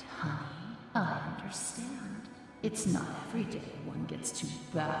right, honey. I understand. It's not every day one gets to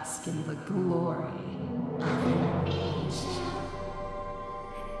bask in the glory of an angel.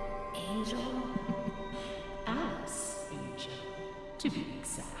 Angel? Alice Angel, to be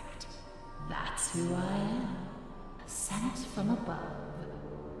exact. That's who I am. Sent from above.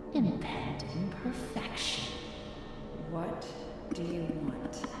 Impending perfection. What do you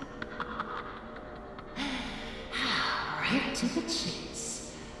want? Right to the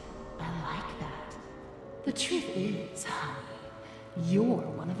chase. I like that. The truth is, honey, you're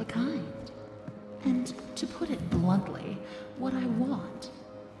one of a kind. And to put it bluntly, what I want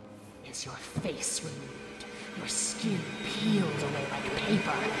is your face removed, your skin peeled away like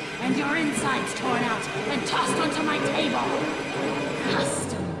paper, and your insides torn out and tossed onto my table.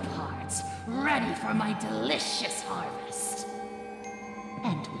 Custom parts, ready for my delicious harvest.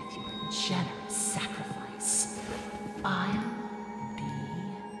 And with your generous sacrifice, I'll be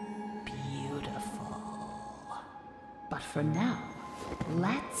beautiful. But for now,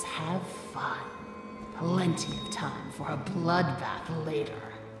 let's have fun. Plenty of time for a bloodbath later.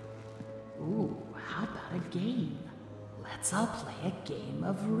 Ooh, how about a game? Let's all play a game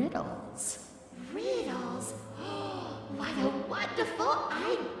of riddles. Riddles? What a wonderful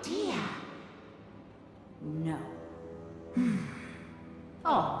idea! No.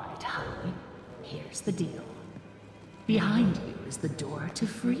 All right, honey. Here's the deal. Behind you is the door to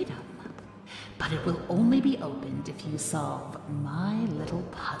freedom. But it will only be opened if you solve my little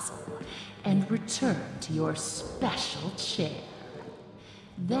puzzle and return to your special chair.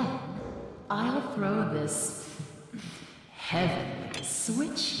 Then I'll throw this heavenly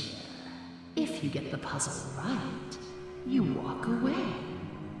switch here. If you get the puzzle right, you walk away.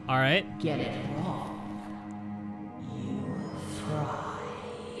 All right. Get it wrong, you fry.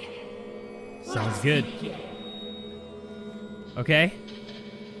 Sounds good. Okay.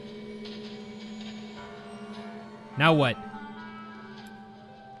 Now what?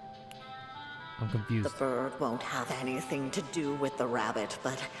 I'm confused. The bird won't have anything to do with the rabbit,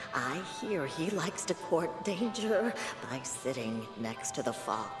 but I hear he likes to court danger by sitting next to the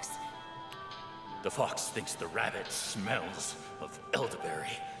fox. The fox thinks the rabbit smells of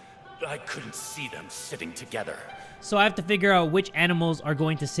elderberry. I couldn't see them sitting together. So I have to figure out which animals are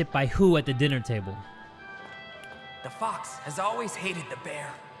going to sit by who at the dinner table. The fox has always hated the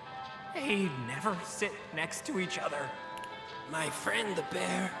bear. They never sit next to each other. My friend the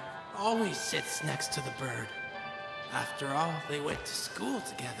bear always sits next to the bird. After all, they went to school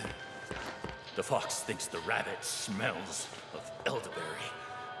together. The fox thinks the rabbit smells of elderberry.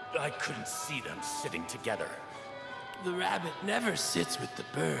 I couldn't see them sitting together. The rabbit never sits with the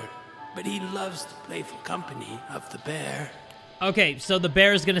bird, but he loves the playful company of the bear. Okay, so the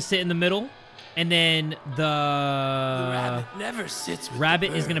bear is gonna sit in the middle, and then the rabbit never sits with rabbit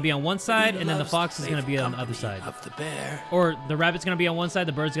the bird, is gonna be on one side, and then the loves fox the is gonna be on the playful other side. company of the bear. Or the rabbit's gonna be on one side,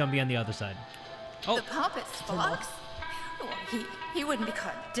 the bird's gonna be on the other side. Oh. The pompous fox? Well, he wouldn't be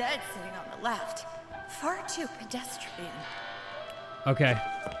caught dead sitting on the left. Far too pedestrian. Okay,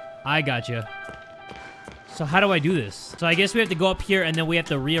 I gotcha. So how do I do this? So I guess we have to go up here, and then we have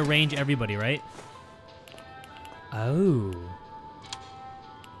to rearrange everybody, right? Oh.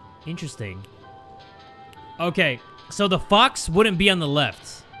 Interesting. Okay, so the fox wouldn't be on the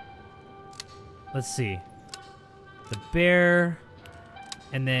left. Let's see. The bear,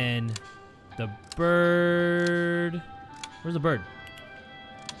 and then the bird. Where's the bird?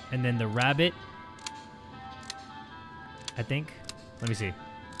 And then the rabbit, I think. Let me see.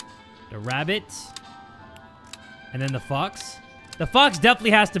 The rabbit, and then the fox. The fox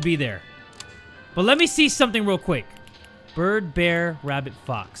definitely has to be there. But let me see something real quick. Bird, bear, rabbit,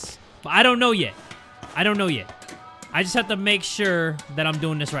 fox. But I don't know yet. I don't know yet. I just have to make sure that I'm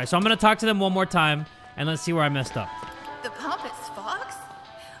doing this right. So I'm going to talk to them one more time, and let's see where I messed up. The pompous fox?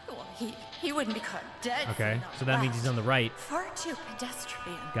 Well, he wouldn't be caught dead. Okay, so that means he's on the right. Far too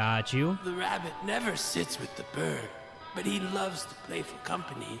pedestrian. Got you. The rabbit never sits with the bird, but he loves the playful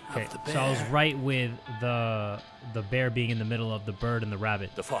company Okay, of the bear. so I was right with the bear being in the middle of the bird and the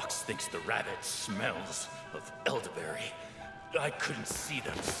rabbit. The fox thinks the rabbit smells of elderberry. I couldn't see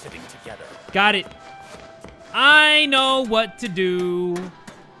them sitting together. Got it. I know what to do.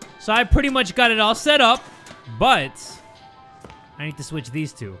 So I pretty much got it all set up, but I need to switch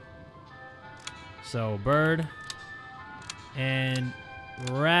these two. So bird and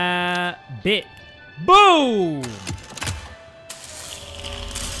rabbit. Boom!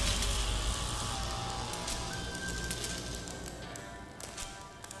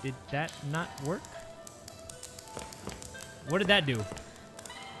 Did that not work? What did that do?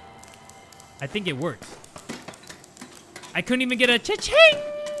 I think it worked. I couldn't even get a cha-ching!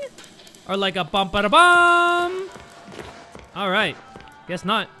 Or like a bum-ba-da-bum! Alright. Guess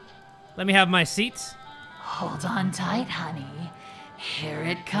not. Let me have my seats. Hold on tight, honey. Here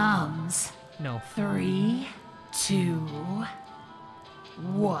it comes. No. 3, 2, 1.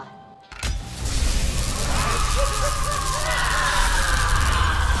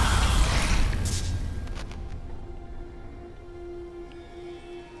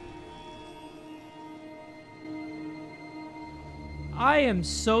 I am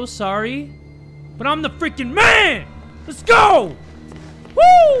so sorry, but I'm the freaking man! Let's go!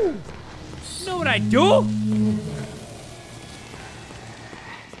 Woo! You know what I do?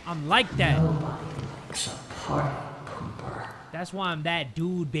 I'm like that. That's why I'm that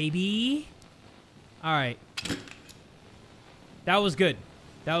dude, baby. Alright. That was good.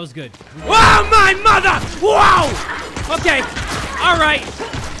 That was good. Oh, my mother! Wow! Okay. Alright.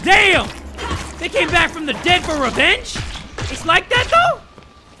 Damn! They came back from the dead for revenge? It's like that, though?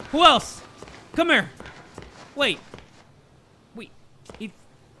 Who else? Come here. Wait. Wait.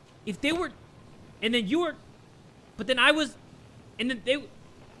 If they were... And then you were... But then I was... And then they...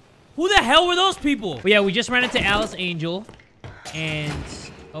 Who the hell were those people? But yeah, we just ran into Alice Angel. And...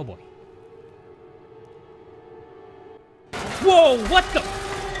 Oh, boy. Whoa, what the...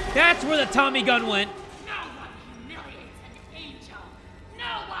 That's where the Tommy gun went. No one humiliates an angel.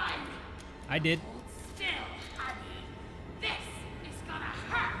 No one. I did. Still, honey. This is gonna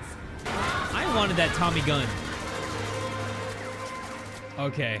hurt. I wanted that Tommy gun.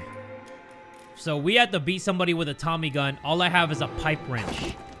 Okay. So we have to beat somebody with a Tommy gun. All I have is a pipe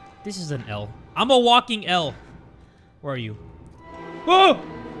wrench. This is an L. I'm a walking L. Where are you? Whoa!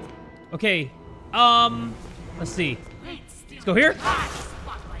 Okay. Let's see. Let's go here.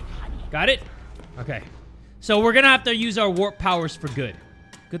 Got it? Okay. So we're gonna have to use our warp powers for good.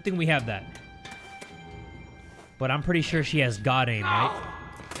 Good thing we have that. But I'm pretty sure she has God aim, right?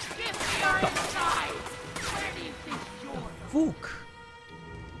 Fook.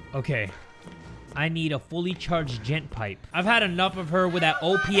 Okay. I need a fully charged gent pipe. I've had enough of her with that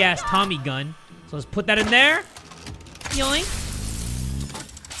OP-ass Tommy gun. So let's put that in there. Yoink.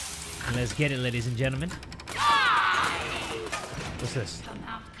 And let's get it, ladies and gentlemen. What's this?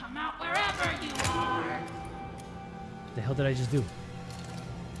 Come out wherever you are. What the hell did I just do?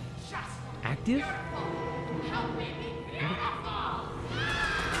 Active? Help me be beautiful.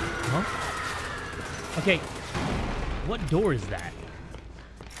 Huh? Okay. What door is that?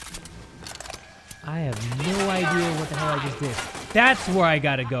 I have no idea what the hell I just did. That's where I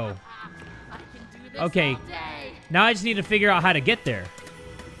gotta go. Okay. Now I just need to figure out how to get there.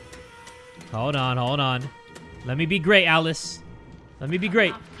 Hold on, hold on. Let me be great, Alice. Let me be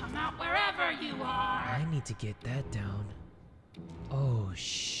great. Come out wherever you are. I need to get that down. Oh,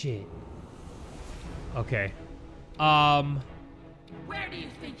 shit. Okay. Where do you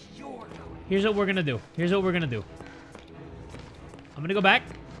think you're going? Here's what we're gonna do. Here's what we're gonna do. I'm gonna go back.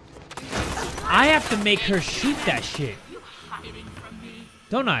 I have to make her shoot that shit. You hiding from me?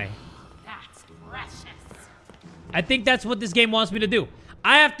 Don't I? That's precious. I think that's what this game wants me to do.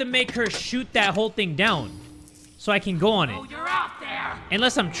 I have to make her shoot that whole thing down so I can go on it. Oh, you're out there.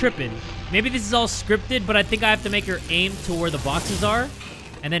 Unless I'm tripping. Maybe this is all scripted, but I think I have to make her aim to where the boxes are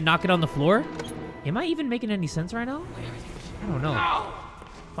and then knock it on the floor. Am I even making any sense right now? I don't know. No.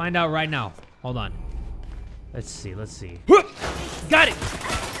 Find out right now. Hold on. Let's see. Let's see. Got it.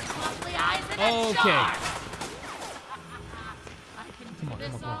 Lovely eyes and a Okay. jar. I can do Come on,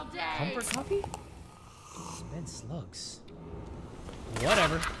 this come on, all come on. day. Comfort coffee? Spend slugs.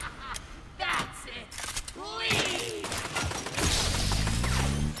 Whatever. That's it. Please.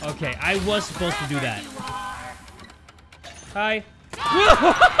 Okay, I was supposed to do that. Hi.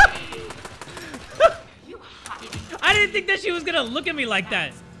 I didn't think that she was gonna look at me like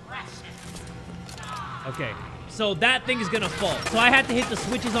that. Okay, so that thing is gonna fall. So I had to hit the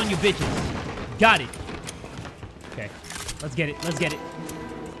switches on you bitches. Got it. Okay, let's get it. Let's get it.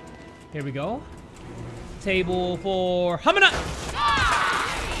 Here we go. Table for Hamana.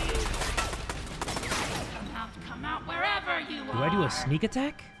 Come out wherever you Do I do a sneak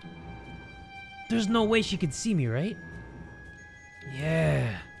attack? There's no way she could see me, right?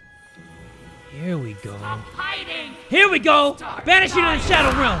 Yeah. Here we go. Stop hiding. Here we go. Banish you to the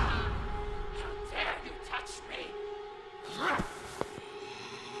Shadow Realm. How dare you touch me?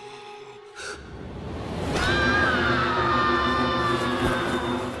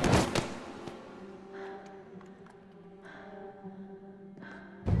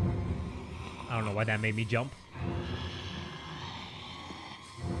 I don't know why that made me jump.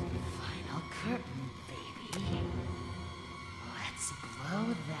 Final curtain, baby. Let's blow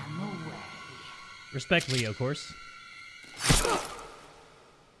them away. Respectfully, of course.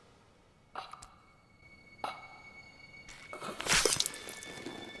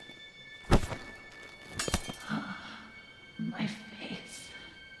 My face.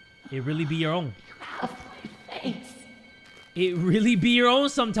 It really be your own. You have my face. It really be your own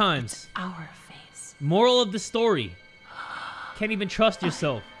sometimes. Our face. Moral of the story. Can't even trust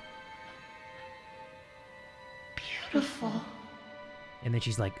yourself. Beautiful. And then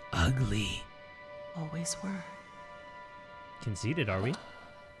she's like, ugly. Always were. Conceited, are we?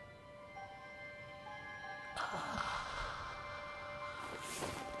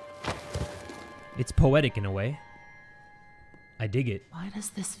 It's poetic in a way. I dig it. Why does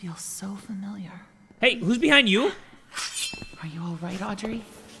this feel so familiar? Hey, who's behind you? Are you all right, Audrey?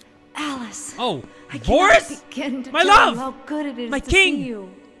 Alice. Oh, I cannot Boris? begin to My tell love! you how good it is My to king! see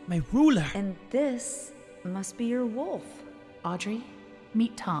you. My ruler. And this must be your wolf. Audrey,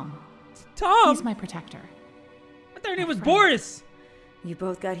 meet Tom. Tom? He's my protector. I thought her name was Boris. You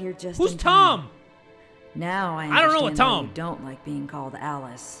both got here just Who's in time. Tom? Now I don't know what understand why Tom. you don't like being called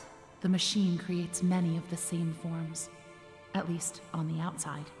Alice. The machine creates many of the same forms. At least on the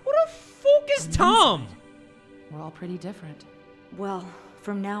outside. What the fuck is Tom? We're all pretty different. Well,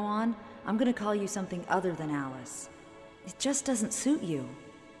 from now on, I'm gonna call you something other than Alice. It just doesn't suit you.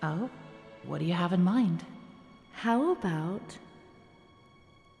 Oh? What do you have in mind? How about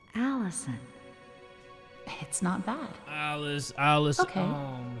Allison? It's not bad. Alice. Okay.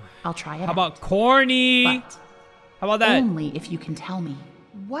 I'll try it How about corny? But How about that? only if you can tell me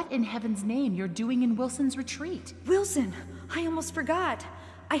what in heaven's name you're doing in Wilson's retreat. Wilson, I almost forgot.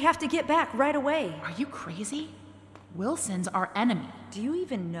 I have to get back right away. Are you crazy? Wilson's our enemy. Do you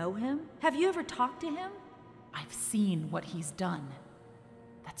even know him? Have you ever talked to him? I've seen what he's done.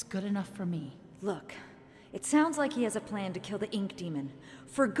 That's good enough for me. Look, it sounds like he has a plan to kill the ink demon.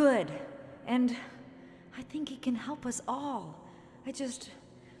 For good. And I think he can help us all. I just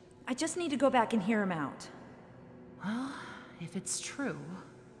need to go back and hear him out. Well, if it's true,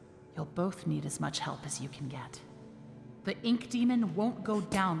 you'll both need as much help as you can get. The ink demon won't go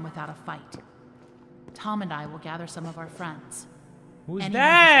down without a fight. Tom and I will gather some of our friends. Who's Anyone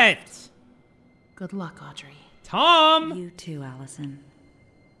that? Good luck, Audrey. Tom? You too, Allison.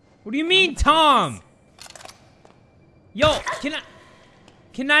 What do you mean, Tom? Yo,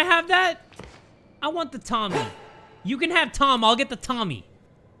 can I have that? I want the Tommy. You can have Tom, I'll get the Tommy.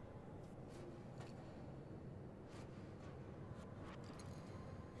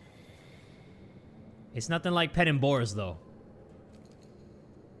 It's nothing like petting Boris, though.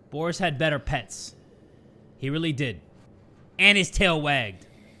 Boris had better pets. He really did. And his tail wagged.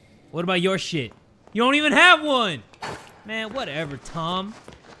 What about your shit? You don't even have one. Man, whatever, Tom.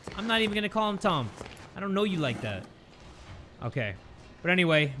 I'm not even gonna call him Tom. I don't know you like that. Okay. But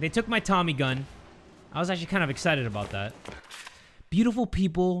anyway, they took my Tommy gun. I was actually kind of excited about that. Beautiful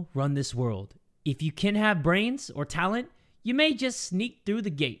people run this world. If you can have brains or talent, you may just sneak through the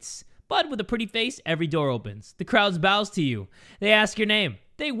gates. But with a pretty face, every door opens. The crowd bows to you. They ask your name.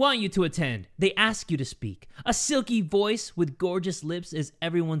 They want you to attend. They ask you to speak. A silky voice with gorgeous lips is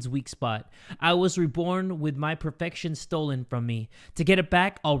everyone's weak spot. I was reborn with my perfection stolen from me. To get it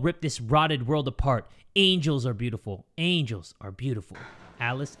back, I'll rip this rotted world apart. Angels are beautiful. Angels are beautiful.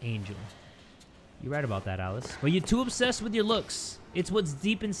 Alice Angel. You're right about that, Alice. But you're too obsessed with your looks. It's what's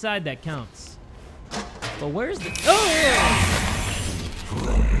deep inside that counts. But where's the... Oh!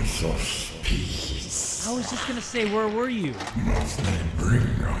 Promise us peace. I was just gonna say, where were you? Must they bring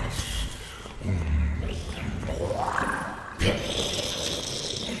us only more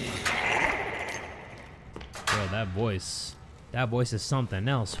Bro, that voice is something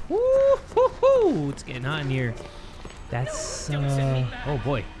else. Woo, hoo, hoo. It's getting hot in here. That's, oh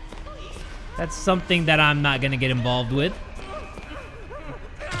boy. That's something that I'm not gonna get involved with.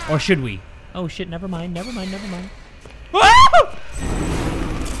 Or should we? Oh shit, never mind, never mind, never mind. Ah!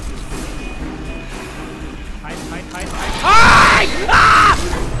 Hide. Ah!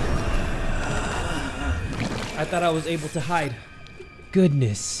 I thought I was able to hide.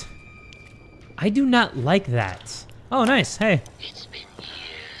 Goodness. I do not like that. Oh, nice. Hey. It's been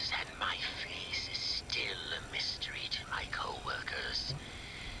years and my face is still a mystery to my co-workers.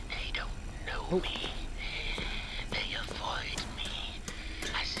 They don't know me. They avoid me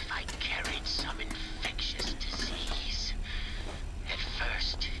as if I carried some infectious disease. At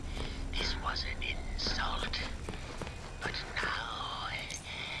first, this was an insult, but now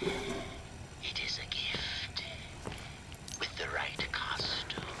it is a gift. With the right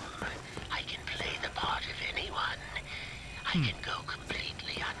costume, I can play the part of anyone. I can go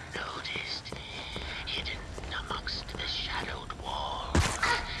completely unnoticed, hidden amongst the shadowed walls.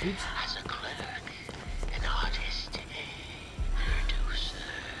 As a clerk, an artist, producer,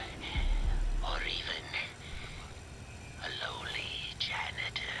 or even a lowly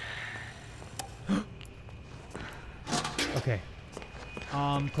janitor. Okay.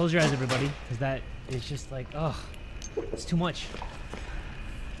 Close your eyes, everybody, because that is just like, ugh, it's too much.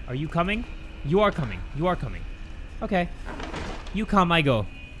 Are you coming? You are coming. You are coming. Okay. You come, I go.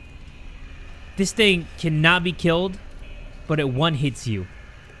 This thing cannot be killed, but it one hits you.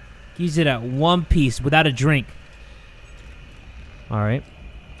 Use it at one piece without a drink. Alright.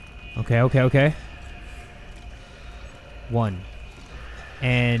 Okay. 1.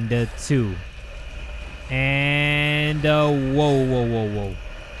 And 2. And whoa.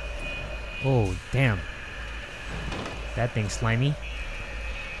 Oh, damn. That thing's slimy.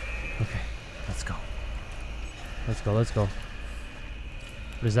 Okay, let's go. Let's go.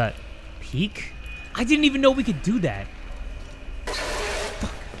 What is that? Peek? I didn't even know we could do that.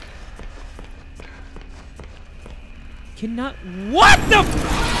 Fuck. Cannot. What the?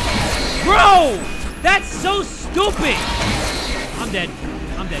 Bro! That's so stupid! I'm dead.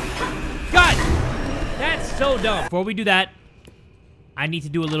 God! That's so dumb. Before we do that, I need to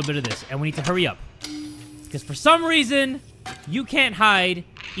do a little bit of this, and we need to hurry up. Because for some reason, you can't hide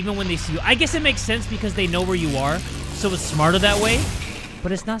even when they see you. I guess it makes sense because they know where you are, so it's smarter that way.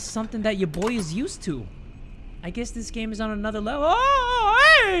 But it's not something that your boy is used to. I guess this game is on another level. Oh,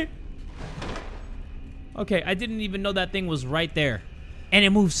 hey! Okay, I didn't even know that thing was right there. And it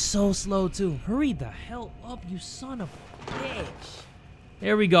moves so slow, too. Hurry the hell up, you son of a bitch.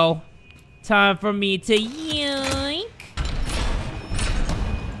 There we go. Time for me to yoink.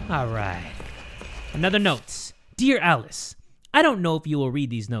 All right. Another note. Dear Alice, I don't know if you will read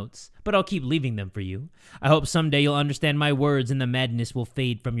these notes, but I'll keep leaving them for you. I hope someday you'll understand my words and the madness will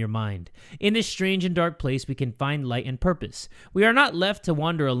fade from your mind. In this strange and dark place, we can find light and purpose. We are not left to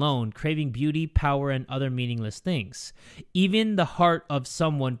wander alone, craving beauty, power, and other meaningless things. Even the heart of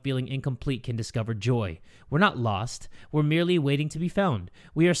someone feeling incomplete can discover joy. We're not lost. We're merely waiting to be found.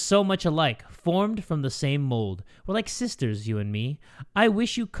 We are so much alike, formed from the same mold. We're like sisters, you and me. I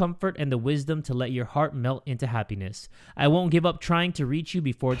wish you comfort and the wisdom to let your heart melt into happiness. I won't give up trying to reach you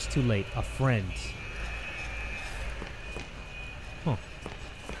before it's too late. A friend. Huh.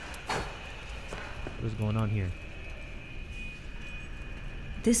 What is going on here?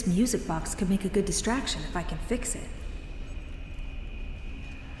 This music box could make a good distraction if I can fix it.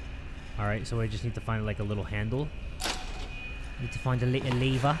 Alright, so I just need to find like a little handle. Need to find a little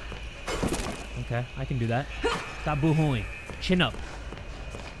lever. Okay, I can do that. Stop boo-hooing. Chin up.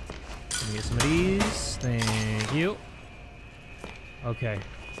 Let me get some of these. Thank you. Okay.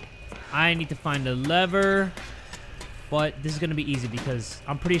 I need to find a lever. But this is going to be easy because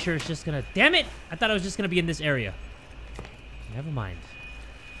I'm pretty sure it's just going to... Damn it! I thought it was just going to be in this area. Never mind.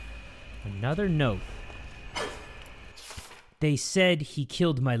 Another note. They said he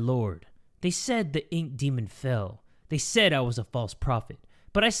killed my lord. They said the ink demon fell. They said I was a false prophet.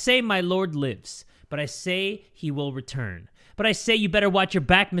 But I say my lord lives. But I say he will return. But I say you better watch your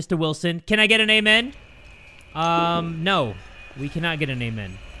back, Mr. Wilson. Can I get an amen? No. We cannot get an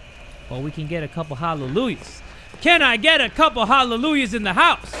amen. Well, we can get a couple hallelujahs. Can I get a couple hallelujahs in the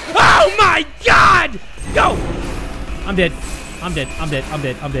house? Oh my God! Go! I'm dead. I'm dead. I'm dead. I'm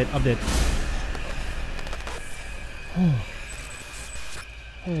dead. I'm dead. I'm dead.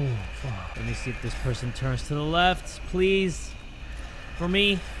 Oh, fuck. Let me see if this person turns to the left, please. For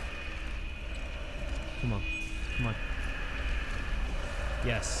me. Come on. Come on.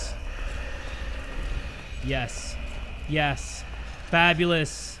 Yes. Yes. Yes.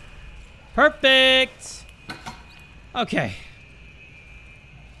 Fabulous. Perfect. Okay.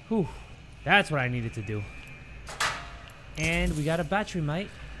 Whew. That's what I needed to do. And we got a battery, mate.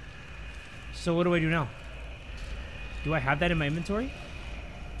 So what do I do now? Do I have that in my inventory?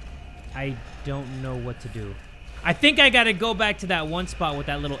 I don't know what to do. I think I gotta go back to that one spot with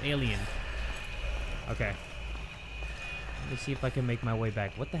that little alien. Okay. Let me see if I can make my way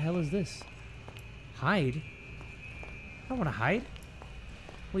back. What the hell is this? Hide? I don't want to hide.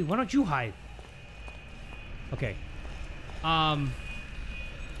 Wait, why don't you hide? Okay. I'm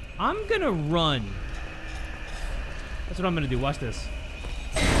gonna run. That's what I'm gonna do. Watch this.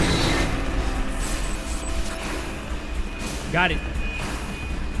 Got it.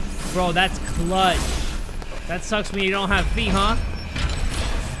 Bro, that's clutch. That sucks when you don't have feet, huh?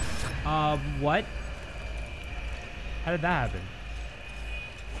 What? How did that happen?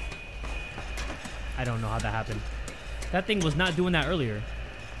 I don't know how that happened. That thing was not doing that earlier.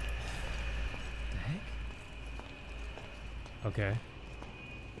 What the heck? Okay.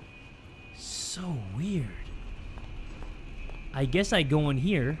 So weird. I guess I go in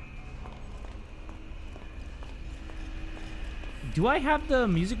here. Do I have the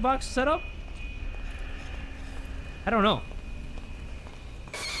music box set up? I don't know.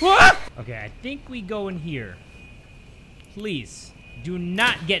 What? Okay, I think we go in here. Please, do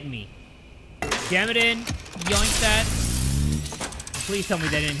not get me. Jam it in. Yoink that. Please tell me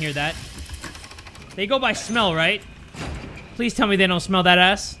they didn't hear that. They go by smell, right? Please tell me they don't smell that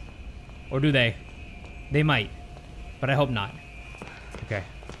ass. Or do they? They might. But I hope not. Okay.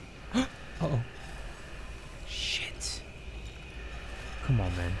 Uh-oh. Shit. Come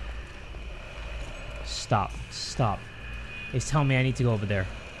on, man. Stop. Stop. It's telling me I need to go over there.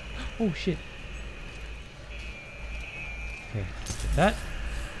 Oh, shit. Okay. Get that.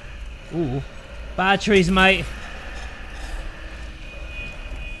 Ooh. Batteries, mate.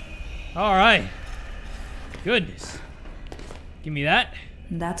 Alright. Goodness. Give me that.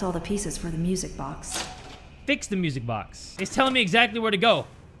 That's all the pieces for the music box. Fix the music box. It's telling me exactly where to go.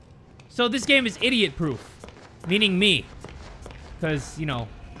 So this game is idiot-proof. Meaning me. Because, you know,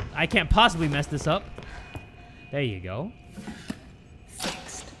 I can't possibly mess this up. There you go.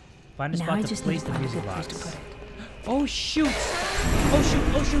 Fixed. Find a Now spot to place the music place to box. put it. Oh, shoot. Oh, shoot.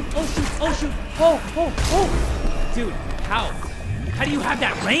 Oh, shoot. Oh, shoot. Oh, shoot. Oh, oh, oh. Dude, how? How do you have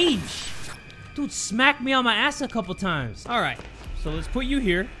that range? Dude, smacked me on my ass a couple times. All right. So let's put you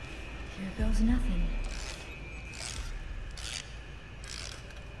here. Here goes nothing.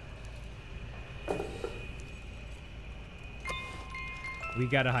 We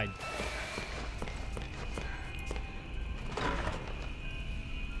gotta hide.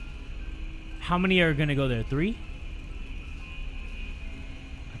 How many are gonna go there? 3?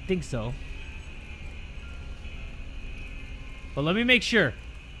 I think so. But let me make sure.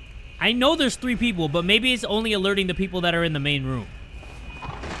 I know there's 3 people, but maybe it's only alerting the people that are in the main room.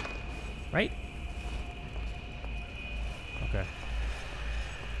 Right? Okay.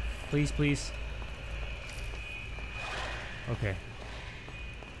 Please, please. Okay.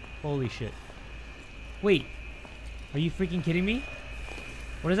 Holy shit. Wait. Are you freaking kidding me?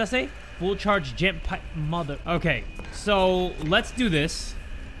 What does that say? Full charge jet pipe mother. Okay. So, let's do this.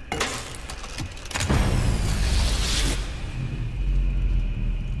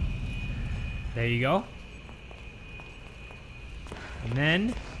 There you go. And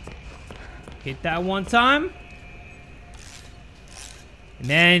then hit that one time. And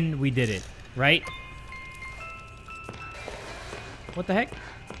then we did it, right? What the heck?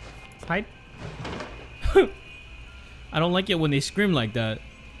 Hide. I don't like it when they scream like that.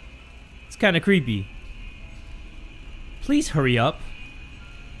 It's kind of creepy. Please hurry up.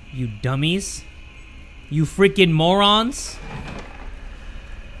 You dummies. You freaking morons.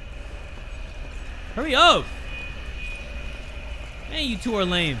 Hurry up. Man, you two are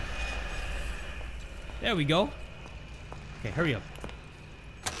lame. There we go. Okay, hurry up.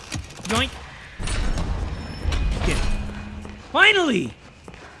 Joink. Get it. Finally!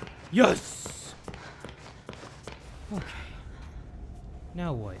 Yes! Okay.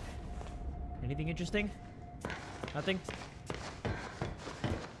 Now what? Anything interesting? Nothing?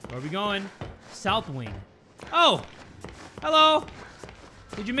 Where are we going? South Wing. Oh! Hello!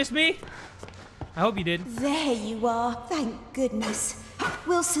 Did you miss me? I hope you did. There you are. Thank goodness.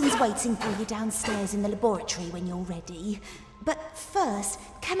 Wilson's waiting for you downstairs in the laboratory when you're ready. But first,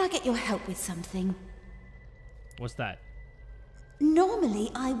 can I get your help with something? What's that?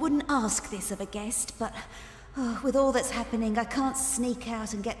 Normally, I wouldn't ask this of a guest, but with all that's happening, I can't sneak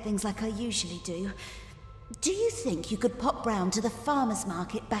out and get things like I usually do. Do you think you could pop round to the farmer's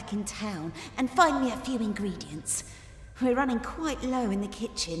market back in town and find me a few ingredients? We're running quite low in the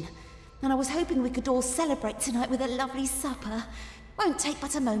kitchen, and I was hoping we could all celebrate tonight with a lovely supper. Won't take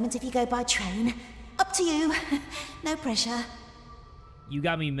but a moment if you go by train. Up to you. No pressure. You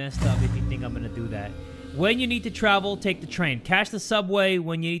got me messed up if you think I'm gonna do that. When you need to travel, take the train. Catch the subway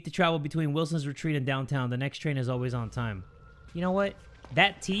when you need to travel between Wilson's Retreat and downtown. The next train is always on time. You know what?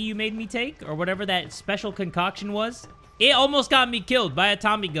 That tea you made me take, or whatever that special concoction was, it almost got me killed by a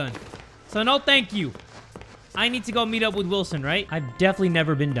Tommy gun. So no thank you. I need to go meet up with Wilson, right? I've definitely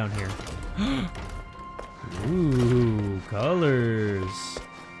never been down here. Ooh, colors.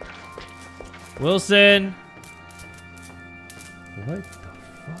 Wilson. What the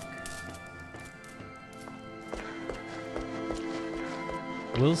fuck?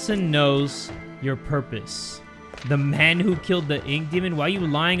 Wilson knows your purpose. The man who killed the ink demon? Why are you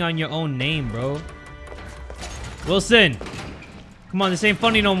lying on your own name, bro? Wilson. Come on, this ain't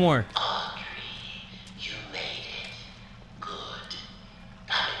funny no more.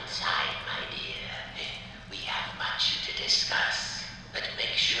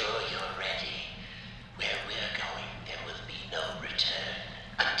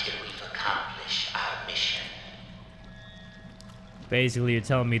 Basically, you're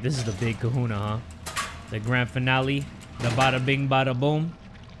telling me this is the big kahuna, huh? The grand finale? The bada bing, bada boom?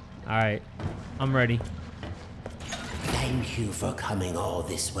 Alright, I'm ready. Thank you for coming all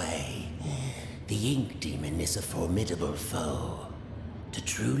this way. The ink demon is a formidable foe. To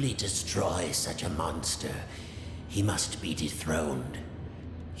truly destroy such a monster, he must be dethroned,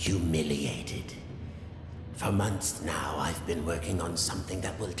 humiliated. For months now, I've been working on something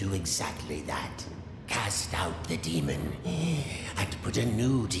that will do exactly that. Cast out the demon and put a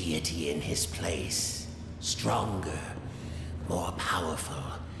new deity in his place. Stronger, more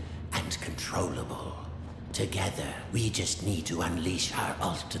powerful, and controllable. Together, we just need to unleash our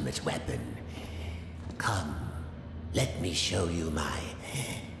ultimate weapon. Come, let me show you my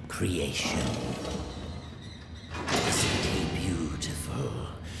creation. Isn't he beautiful?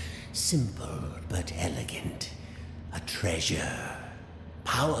 Simple but elegant. A treasure.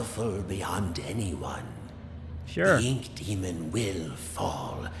 Powerful beyond anyone. Sure. The ink demon will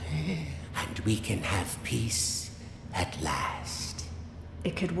fall, and we can have peace at last.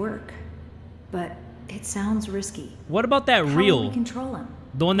 It could work, but it sounds risky. What about that How reel? will we control him?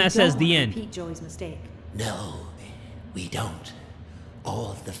 The one that says the end. Repeat Joey's mistake. No, we don't.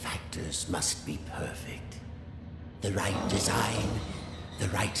 All of the factors must be perfect. The right design, the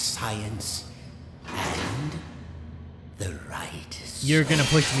right science, and the right... You're gonna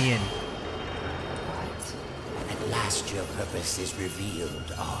push me in. At last your purpose is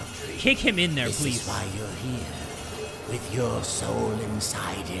revealed, Audrey. Kick him in there, this please. This is why you're here. With your soul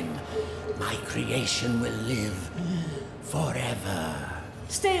inside him, my creation will live forever.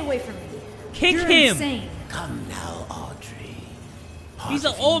 Stay away from me. Kick You're him. Insane. Come now, Audrey. He's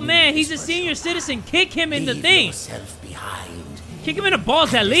an old man. He's a senior citizen. Kick him in the thing. Yourself behind. Kick him in the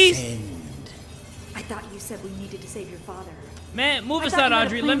balls at least. I thought you said we needed to save your father. Man, move aside,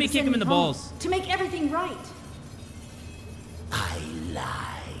 Audrey. Let me kick him in the balls. To make everything right. I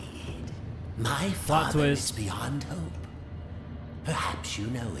lied. My father is beyond hope. Perhaps you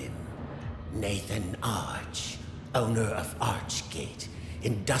know him. Nathan Arch, owner of Archgate,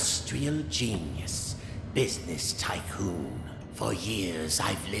 industrial genius, business tycoon. For years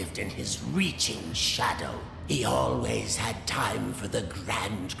I've lived in his reaching shadow. He always had time for the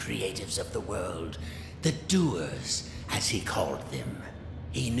grand creatives of the world, the doers, as he called them.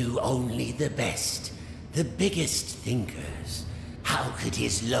 He knew only the best, the biggest thinkers. How could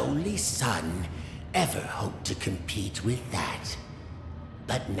his lowly son ever hope to compete with that?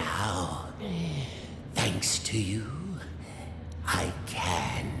 But now, thanks to you, I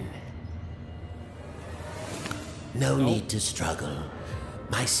can. No need to struggle.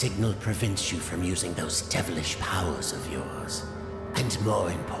 My signal prevents you from using those devilish powers of yours. And more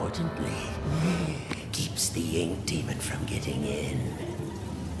importantly, keeps the ink demon from getting in.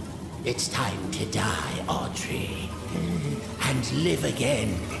 It's time to die, Audrey, and live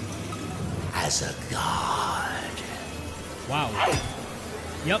again as a god. Wow.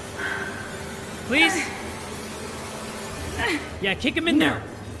 Yep. Please? Yeah, kick him in there.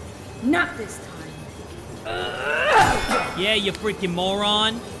 Not this time. Yeah, you freaking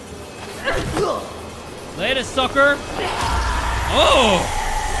moron. Later, sucker. Oh!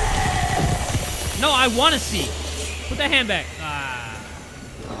 No, I want to see. Put that hand back.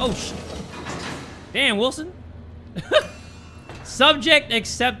 Oh, shit. Damn, Wilson. Subject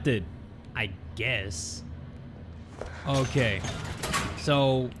accepted. I guess. Okay.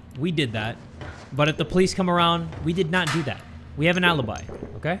 So, we did that. But if the police come around, we did not do that. We have an alibi,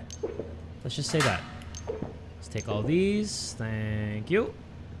 okay? Let's just say that. Let's take all these. Thank you.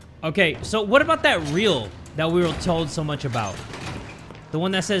 Okay, so what about that reel that we were told so much about? The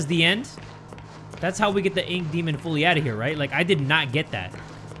one that says the end? That's how we get the ink demon fully out of here, right? Like, I did not get that.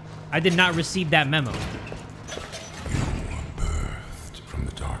 I did not receive that memo. You were birthed from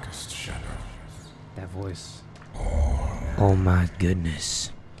the darkest shadows. That voice. Oh my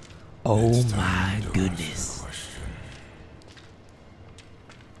goodness. Oh my goodness.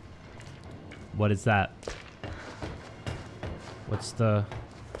 What is that? What's the...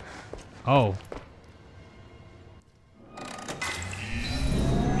 Oh.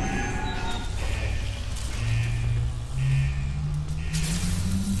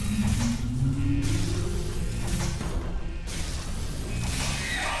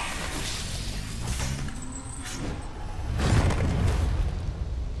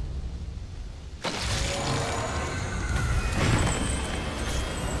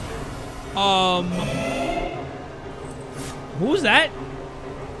 Who's that?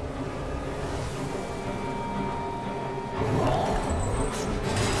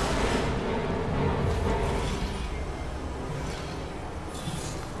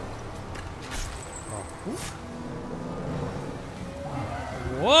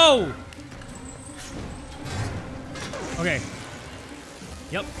 Whoa! Okay.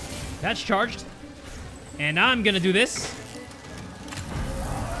 Yep. That's charged. And I'm gonna do this.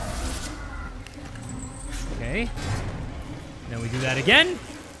 Okay. Then we do that again.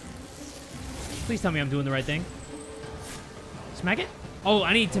 Please tell me I'm doing the right thing. Smack it? Oh,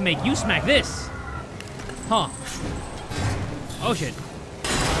 I need to make you smack this. Huh. Oh, shit.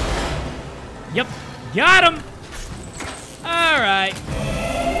 Yep. Got him! Alright.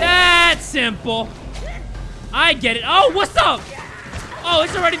 That's simple. I get it. Oh, what's up? Oh,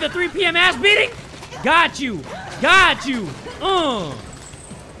 it's already the 3 p.m. ass beating? Got you. Got you.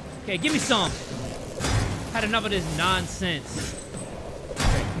 Okay, give me some. Had enough of this nonsense.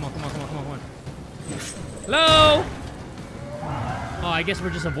 Okay, come on, come on, come on, come on, come on. Hello? Oh, I guess we're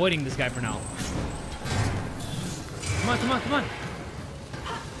just avoiding this guy for now. Come on, come on, come on.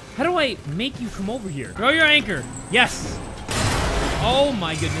 How do I make you come over here? Throw your anchor. Yes. Oh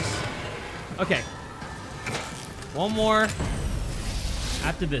my goodness. Okay. One more.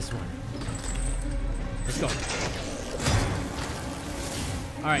 After this one. Let's go.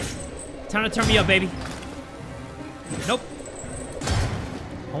 All right. Time to turn me up, baby. Nope.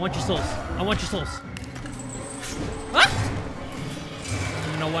 I want your souls. I want your souls. Ah! I don't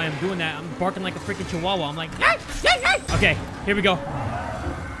even know why I'm doing that. I'm barking like a freaking chihuahua. I'm like, yay, yay, yay. Okay, here we go.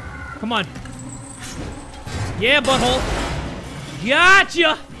 Come on. Yeah, butthole.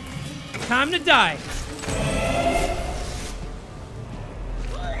 Gotcha. Time to die.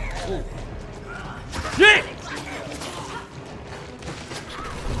 Ooh. Shit!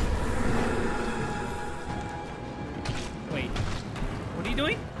 Wait. What are you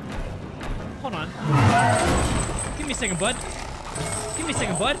doing? Hold on. Give me a second, bud. Give me a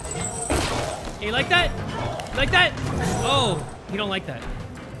second, bud. Hey, you like that? You like that? Oh, you don't like that.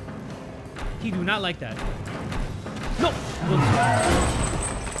 He do not like that. No!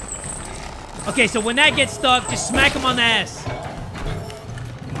 Okay, so when that gets stuck, just smack him on the ass.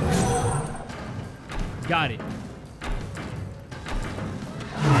 Got it.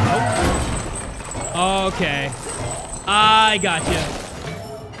 Nope. Okay. I got you.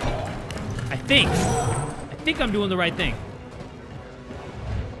 I think I'm doing the right thing.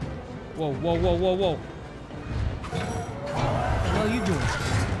 Whoa, whoa, whoa, whoa, whoa. What the hell are you doing?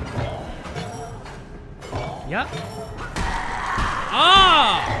 Yep.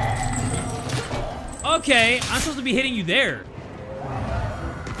 Ah! Okay, I'm supposed to be hitting you there.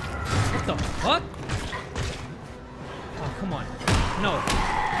 What the fuck? Oh, come on. No.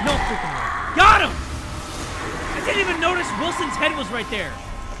 No freaking way. Got him! I I didn't even notice Wilson's head was right there.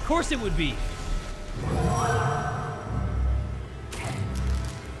 Of course it would be.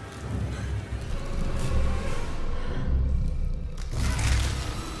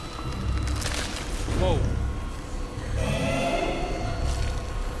 Whoa.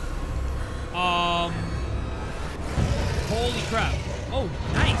 Holy crap. Oh,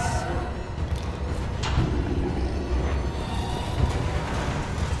 nice.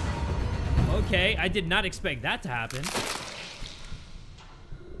 Okay, I did not expect that to happen.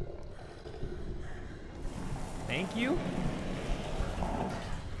 Thank you.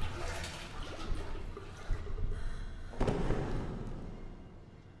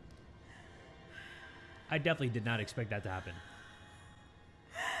 I definitely did not expect that to happen.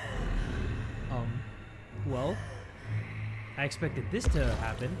 Well, I expected this to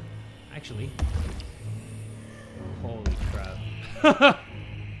happen, actually. Holy crap.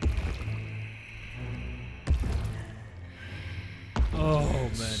 Oh, man,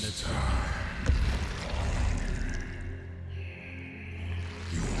 that's cool.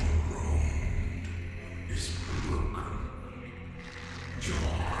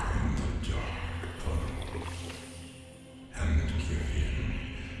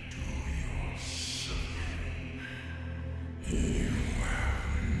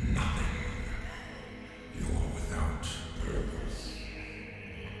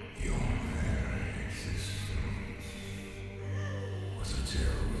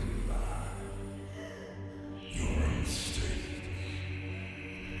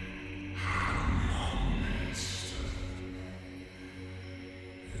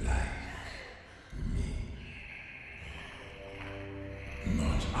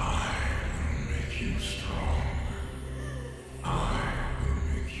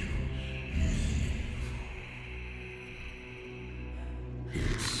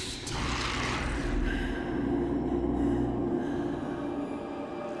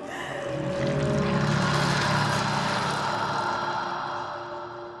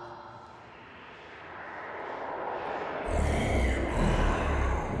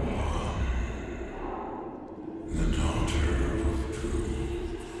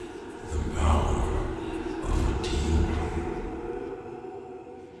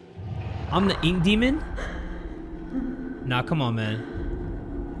 I'm the ink demon? Nah, come on,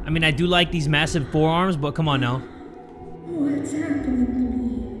 man. I mean, I do like these massive forearms, but come on now. What's happening to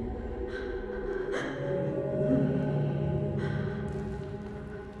me?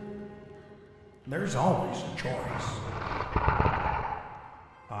 There's always a choice.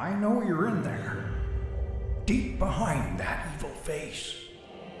 I know you're in there. Deep behind that evil face.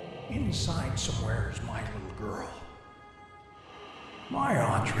 Inside somewhere is my little girl. My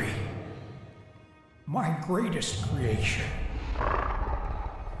Audrey. My greatest creation.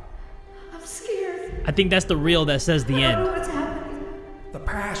 I'm scared. I think that's the reel that says the I don't end. know what's happening. The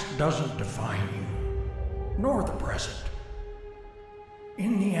past doesn't define you, nor the present.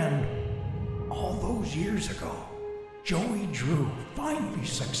 In the end, all those years ago, Joey Drew finally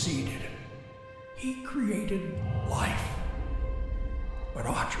succeeded. He created life. But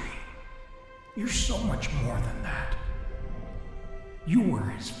Audrey, you're so much more than that. You were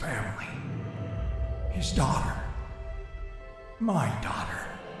his family. His daughter. My daughter.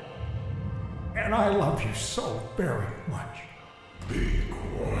 And I love you so very much. Be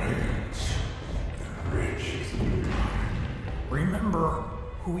quiet. The rich is mine. Remember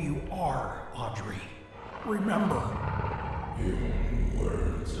who you are, Audrey. Remember. Your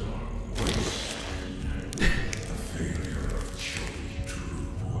words are waste. The failure of Joey Drew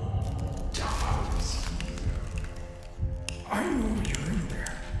dies here. I know you're in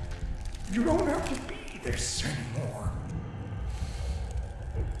there. You don't have to be this anymore.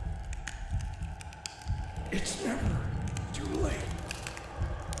 It's never too late.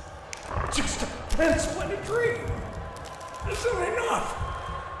 Just a pencil and a dream isn't enough.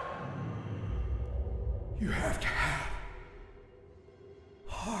 You have to have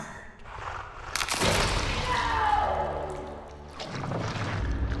heart.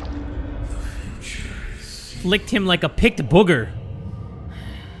 The future is Flicked him like a picked booger.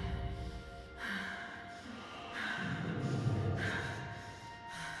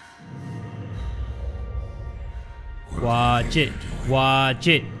 Watch it. Watch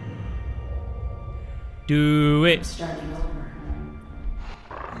it. Do it. Starting over.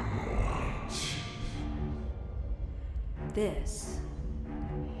 This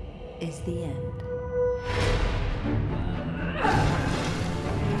is the end.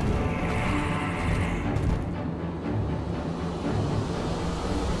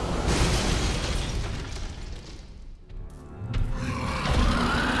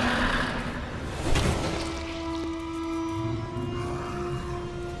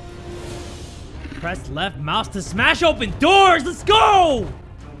 Press left mouse to smash open doors. Let's go.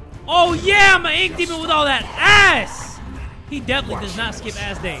 Oh yeah, I'm an ink demon with all that ass. He definitely does not skip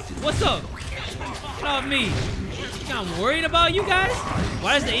ass day. What's up? Get off me. I'm worried about you guys.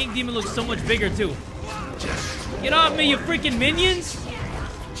 Why does the ink demon look so much bigger too? Get off me, you freaking minions.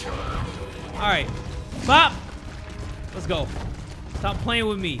 All right, Bop. Let's go. Stop playing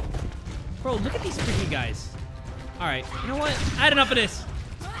with me. Bro, look at these freaking guys. All right, you know what? I had enough of this.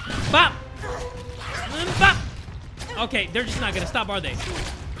 Bop. Bop. Okay, they're just not gonna stop, are they?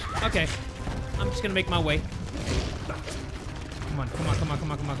 Okay, I'm just gonna make my way. Come on, come on, come on,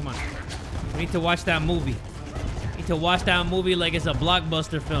 come on, come on, come on. We need to watch that movie. We need to watch that movie like it's a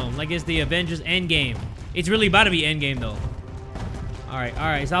blockbuster film, like it's the Avengers Endgame. It's really about to be Endgame though. All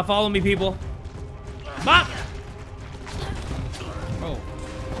right, stop following me, people. Bop. Bro,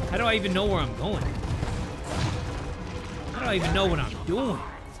 how do I even know where I'm going? How do I even know what I'm doing?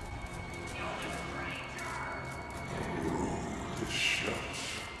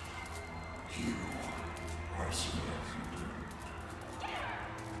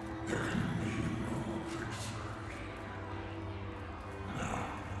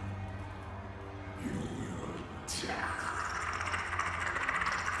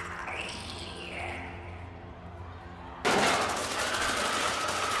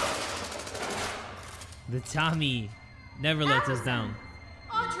 The Tommy never lets us down.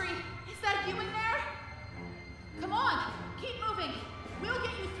 Audrey, is that you in there? Come on, keep moving. We'll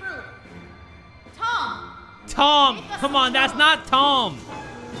get you through. Tom! Tom! Come on, that's not Tom!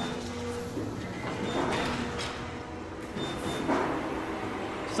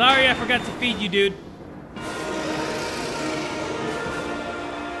 Sorry, I forgot to feed you, dude.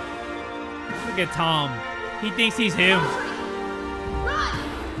 Look at Tom. He thinks he's him. Run!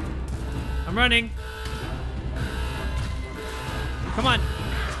 I'm running. Come on.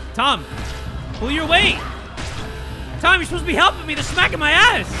 Tom, pull your weight. Tom, you're supposed to be helping me. They're smacking my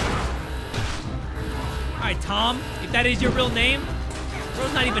ass. All right, Tom, if that is your real name,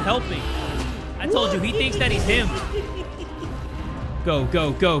 bro's not even helping. I told you, he thinks that he's him. Go,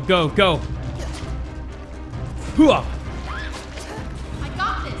 go, go, go, go. Hooah. I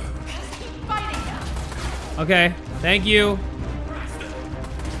got this. Just keep fighting. Okay, thank you.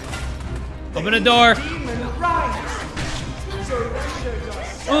 Open the door.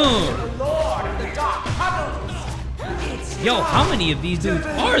 Yo, how many of these dudes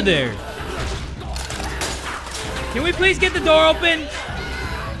are there? Can we please get the door open?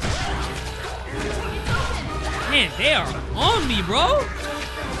 Man, they are on me, bro.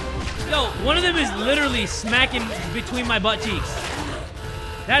 Yo, one of them is literally smacking between my butt cheeks.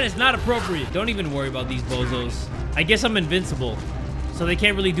 That is not appropriate. Don't even worry about these bozos. I guess I'm invincible, so they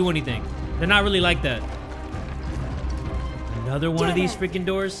can't really do anything. They're not really like that. Another one of these freaking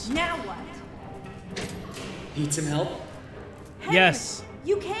doors? Now what? Need some help? Hey, yes.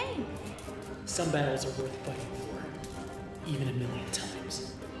 You came. Some battles are worth fighting for, even a million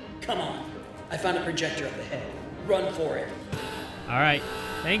times. Come on. I found a projector up ahead. Run for it. All right.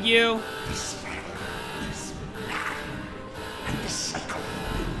 Thank you.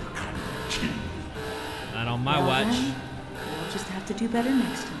 Not on my watch. We'll just have to do better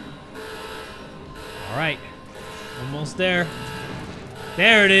next time. All right. Almost there.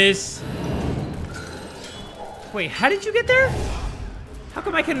 There it is. Wait, how did you get there? How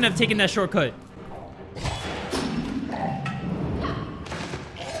come I couldn't have taken that shortcut?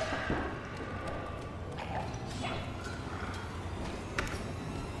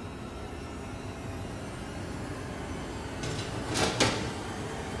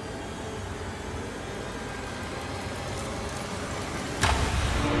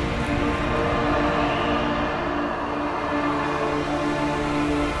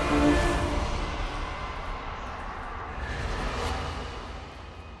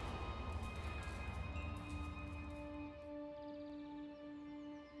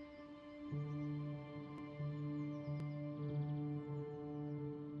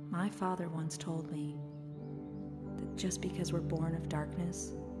 My father once told me that just because we're born of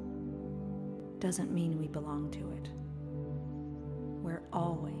darkness doesn't mean we belong to it. We're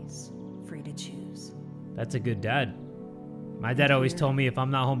always free to choose. That's a good dad. My dad always told me if I'm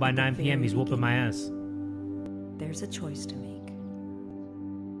not home by 9 p.m., he's whooping my ass. There's a choice to make.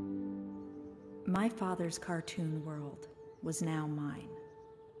 My father's cartoon world was now mine.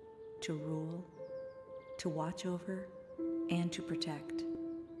 To rule, to watch over, and to protect.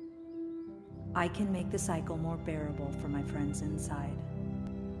 I can make the cycle more bearable for my friends inside.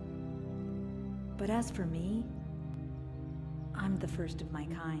 But as for me, I'm the first of my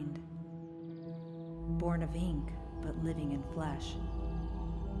kind. Born of ink, but living in flesh.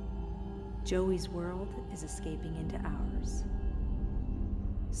 Joey's world is escaping into ours.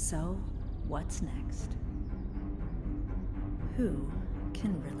 So, what's next? Who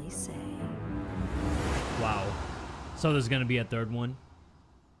can really say? Wow. So there's gonna be a third one.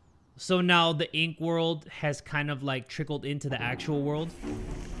 So now the ink world has kind of like trickled into the actual world.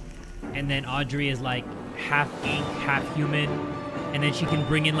 And then Audrey is like half ink, half human. And then she can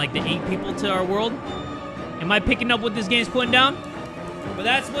bring in like the ink people to our world. Am I picking up what this game's putting down? But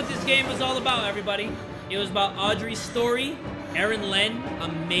that's what this game was all about, everybody. It was about Audrey's story. Erin Len,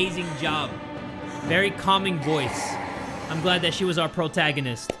 amazing job. Very calming voice. I'm glad that she was our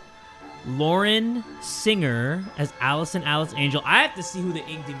protagonist. Lauren Singer as Allison Alice Angel. I have to see who the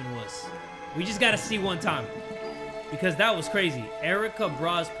ink demon was. We just gotta see one time. Because that was crazy. Erica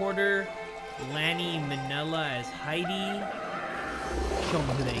Braz Porter. Lanny Manella as Heidi. Show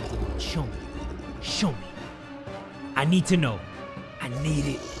me who the ink demon was. Show me. Show me. I need to know. I need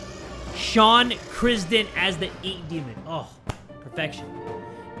it. Sean Krisden as the ink demon. Oh, perfection.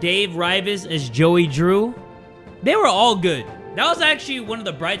 Dave Rivas as Joey Drew. They were all good. That was actually one of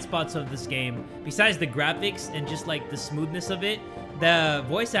the bright spots of this game. Besides the graphics and just like the smoothness of it, the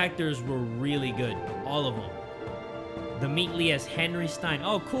voice actors were really good. All of them. The Meatley as Henry Stein.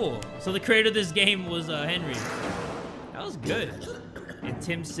 Oh, cool. So the creator of this game was Henry. That was good. And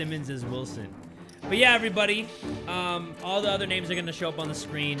Tim Simmons as Wilson. But yeah, everybody. All the other names are going to show up on the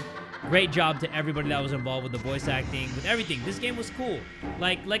screen. Great job to everybody that was involved with the voice acting, with everything. This game was cool.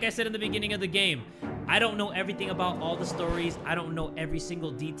 Like I said in the beginning of the game, I don't know everything about all the stories. I don't know every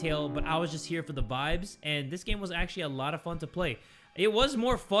single detail, but I was just here for the vibes, and this game was actually a lot of fun to play. It was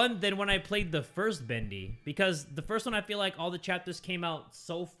more fun than when I played the first Bendy, because the first one, I feel like all the chapters came out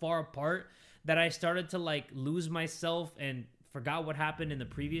so far apart that I started to like lose myself and forgot what happened in the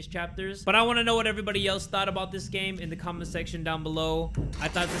previous chapters. But I want to know what everybody else thought about this game in the comment section down below. I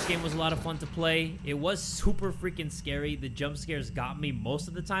thought this game was a lot of fun to play. It was super freaking scary. The jump scares got me most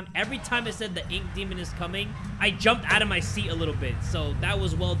of the time. Every time it said the ink demon is coming, I jumped out of my seat a little bit. So that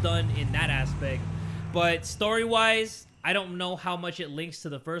was well done in that aspect. But story-wise, I don't know how much it links to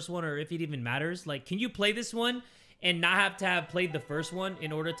the first one or if it even matters. Like, can you play this one and not have to have played the first one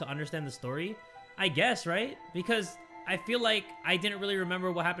in order to understand the story? I guess, right? Because I feel like I didn't really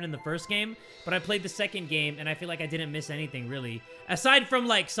remember what happened in the first game, but I played the second game, and I feel like I didn't miss anything, really. Aside from,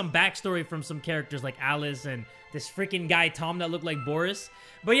 like, some backstory from some characters like Alice and this freaking guy, Tom, that looked like Boris.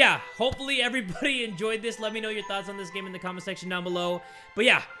 But yeah, hopefully everybody enjoyed this. Let me know your thoughts on this game in the comment section down below. But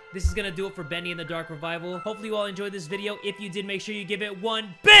yeah, this is gonna do it for Bendy and the Dark Revival. Hopefully you all enjoyed this video. If you did, make sure you give it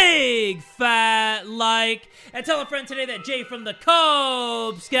one big fat like. And tell a friend today that Jay from the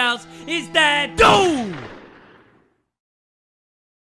Kubz Scouts is that dude!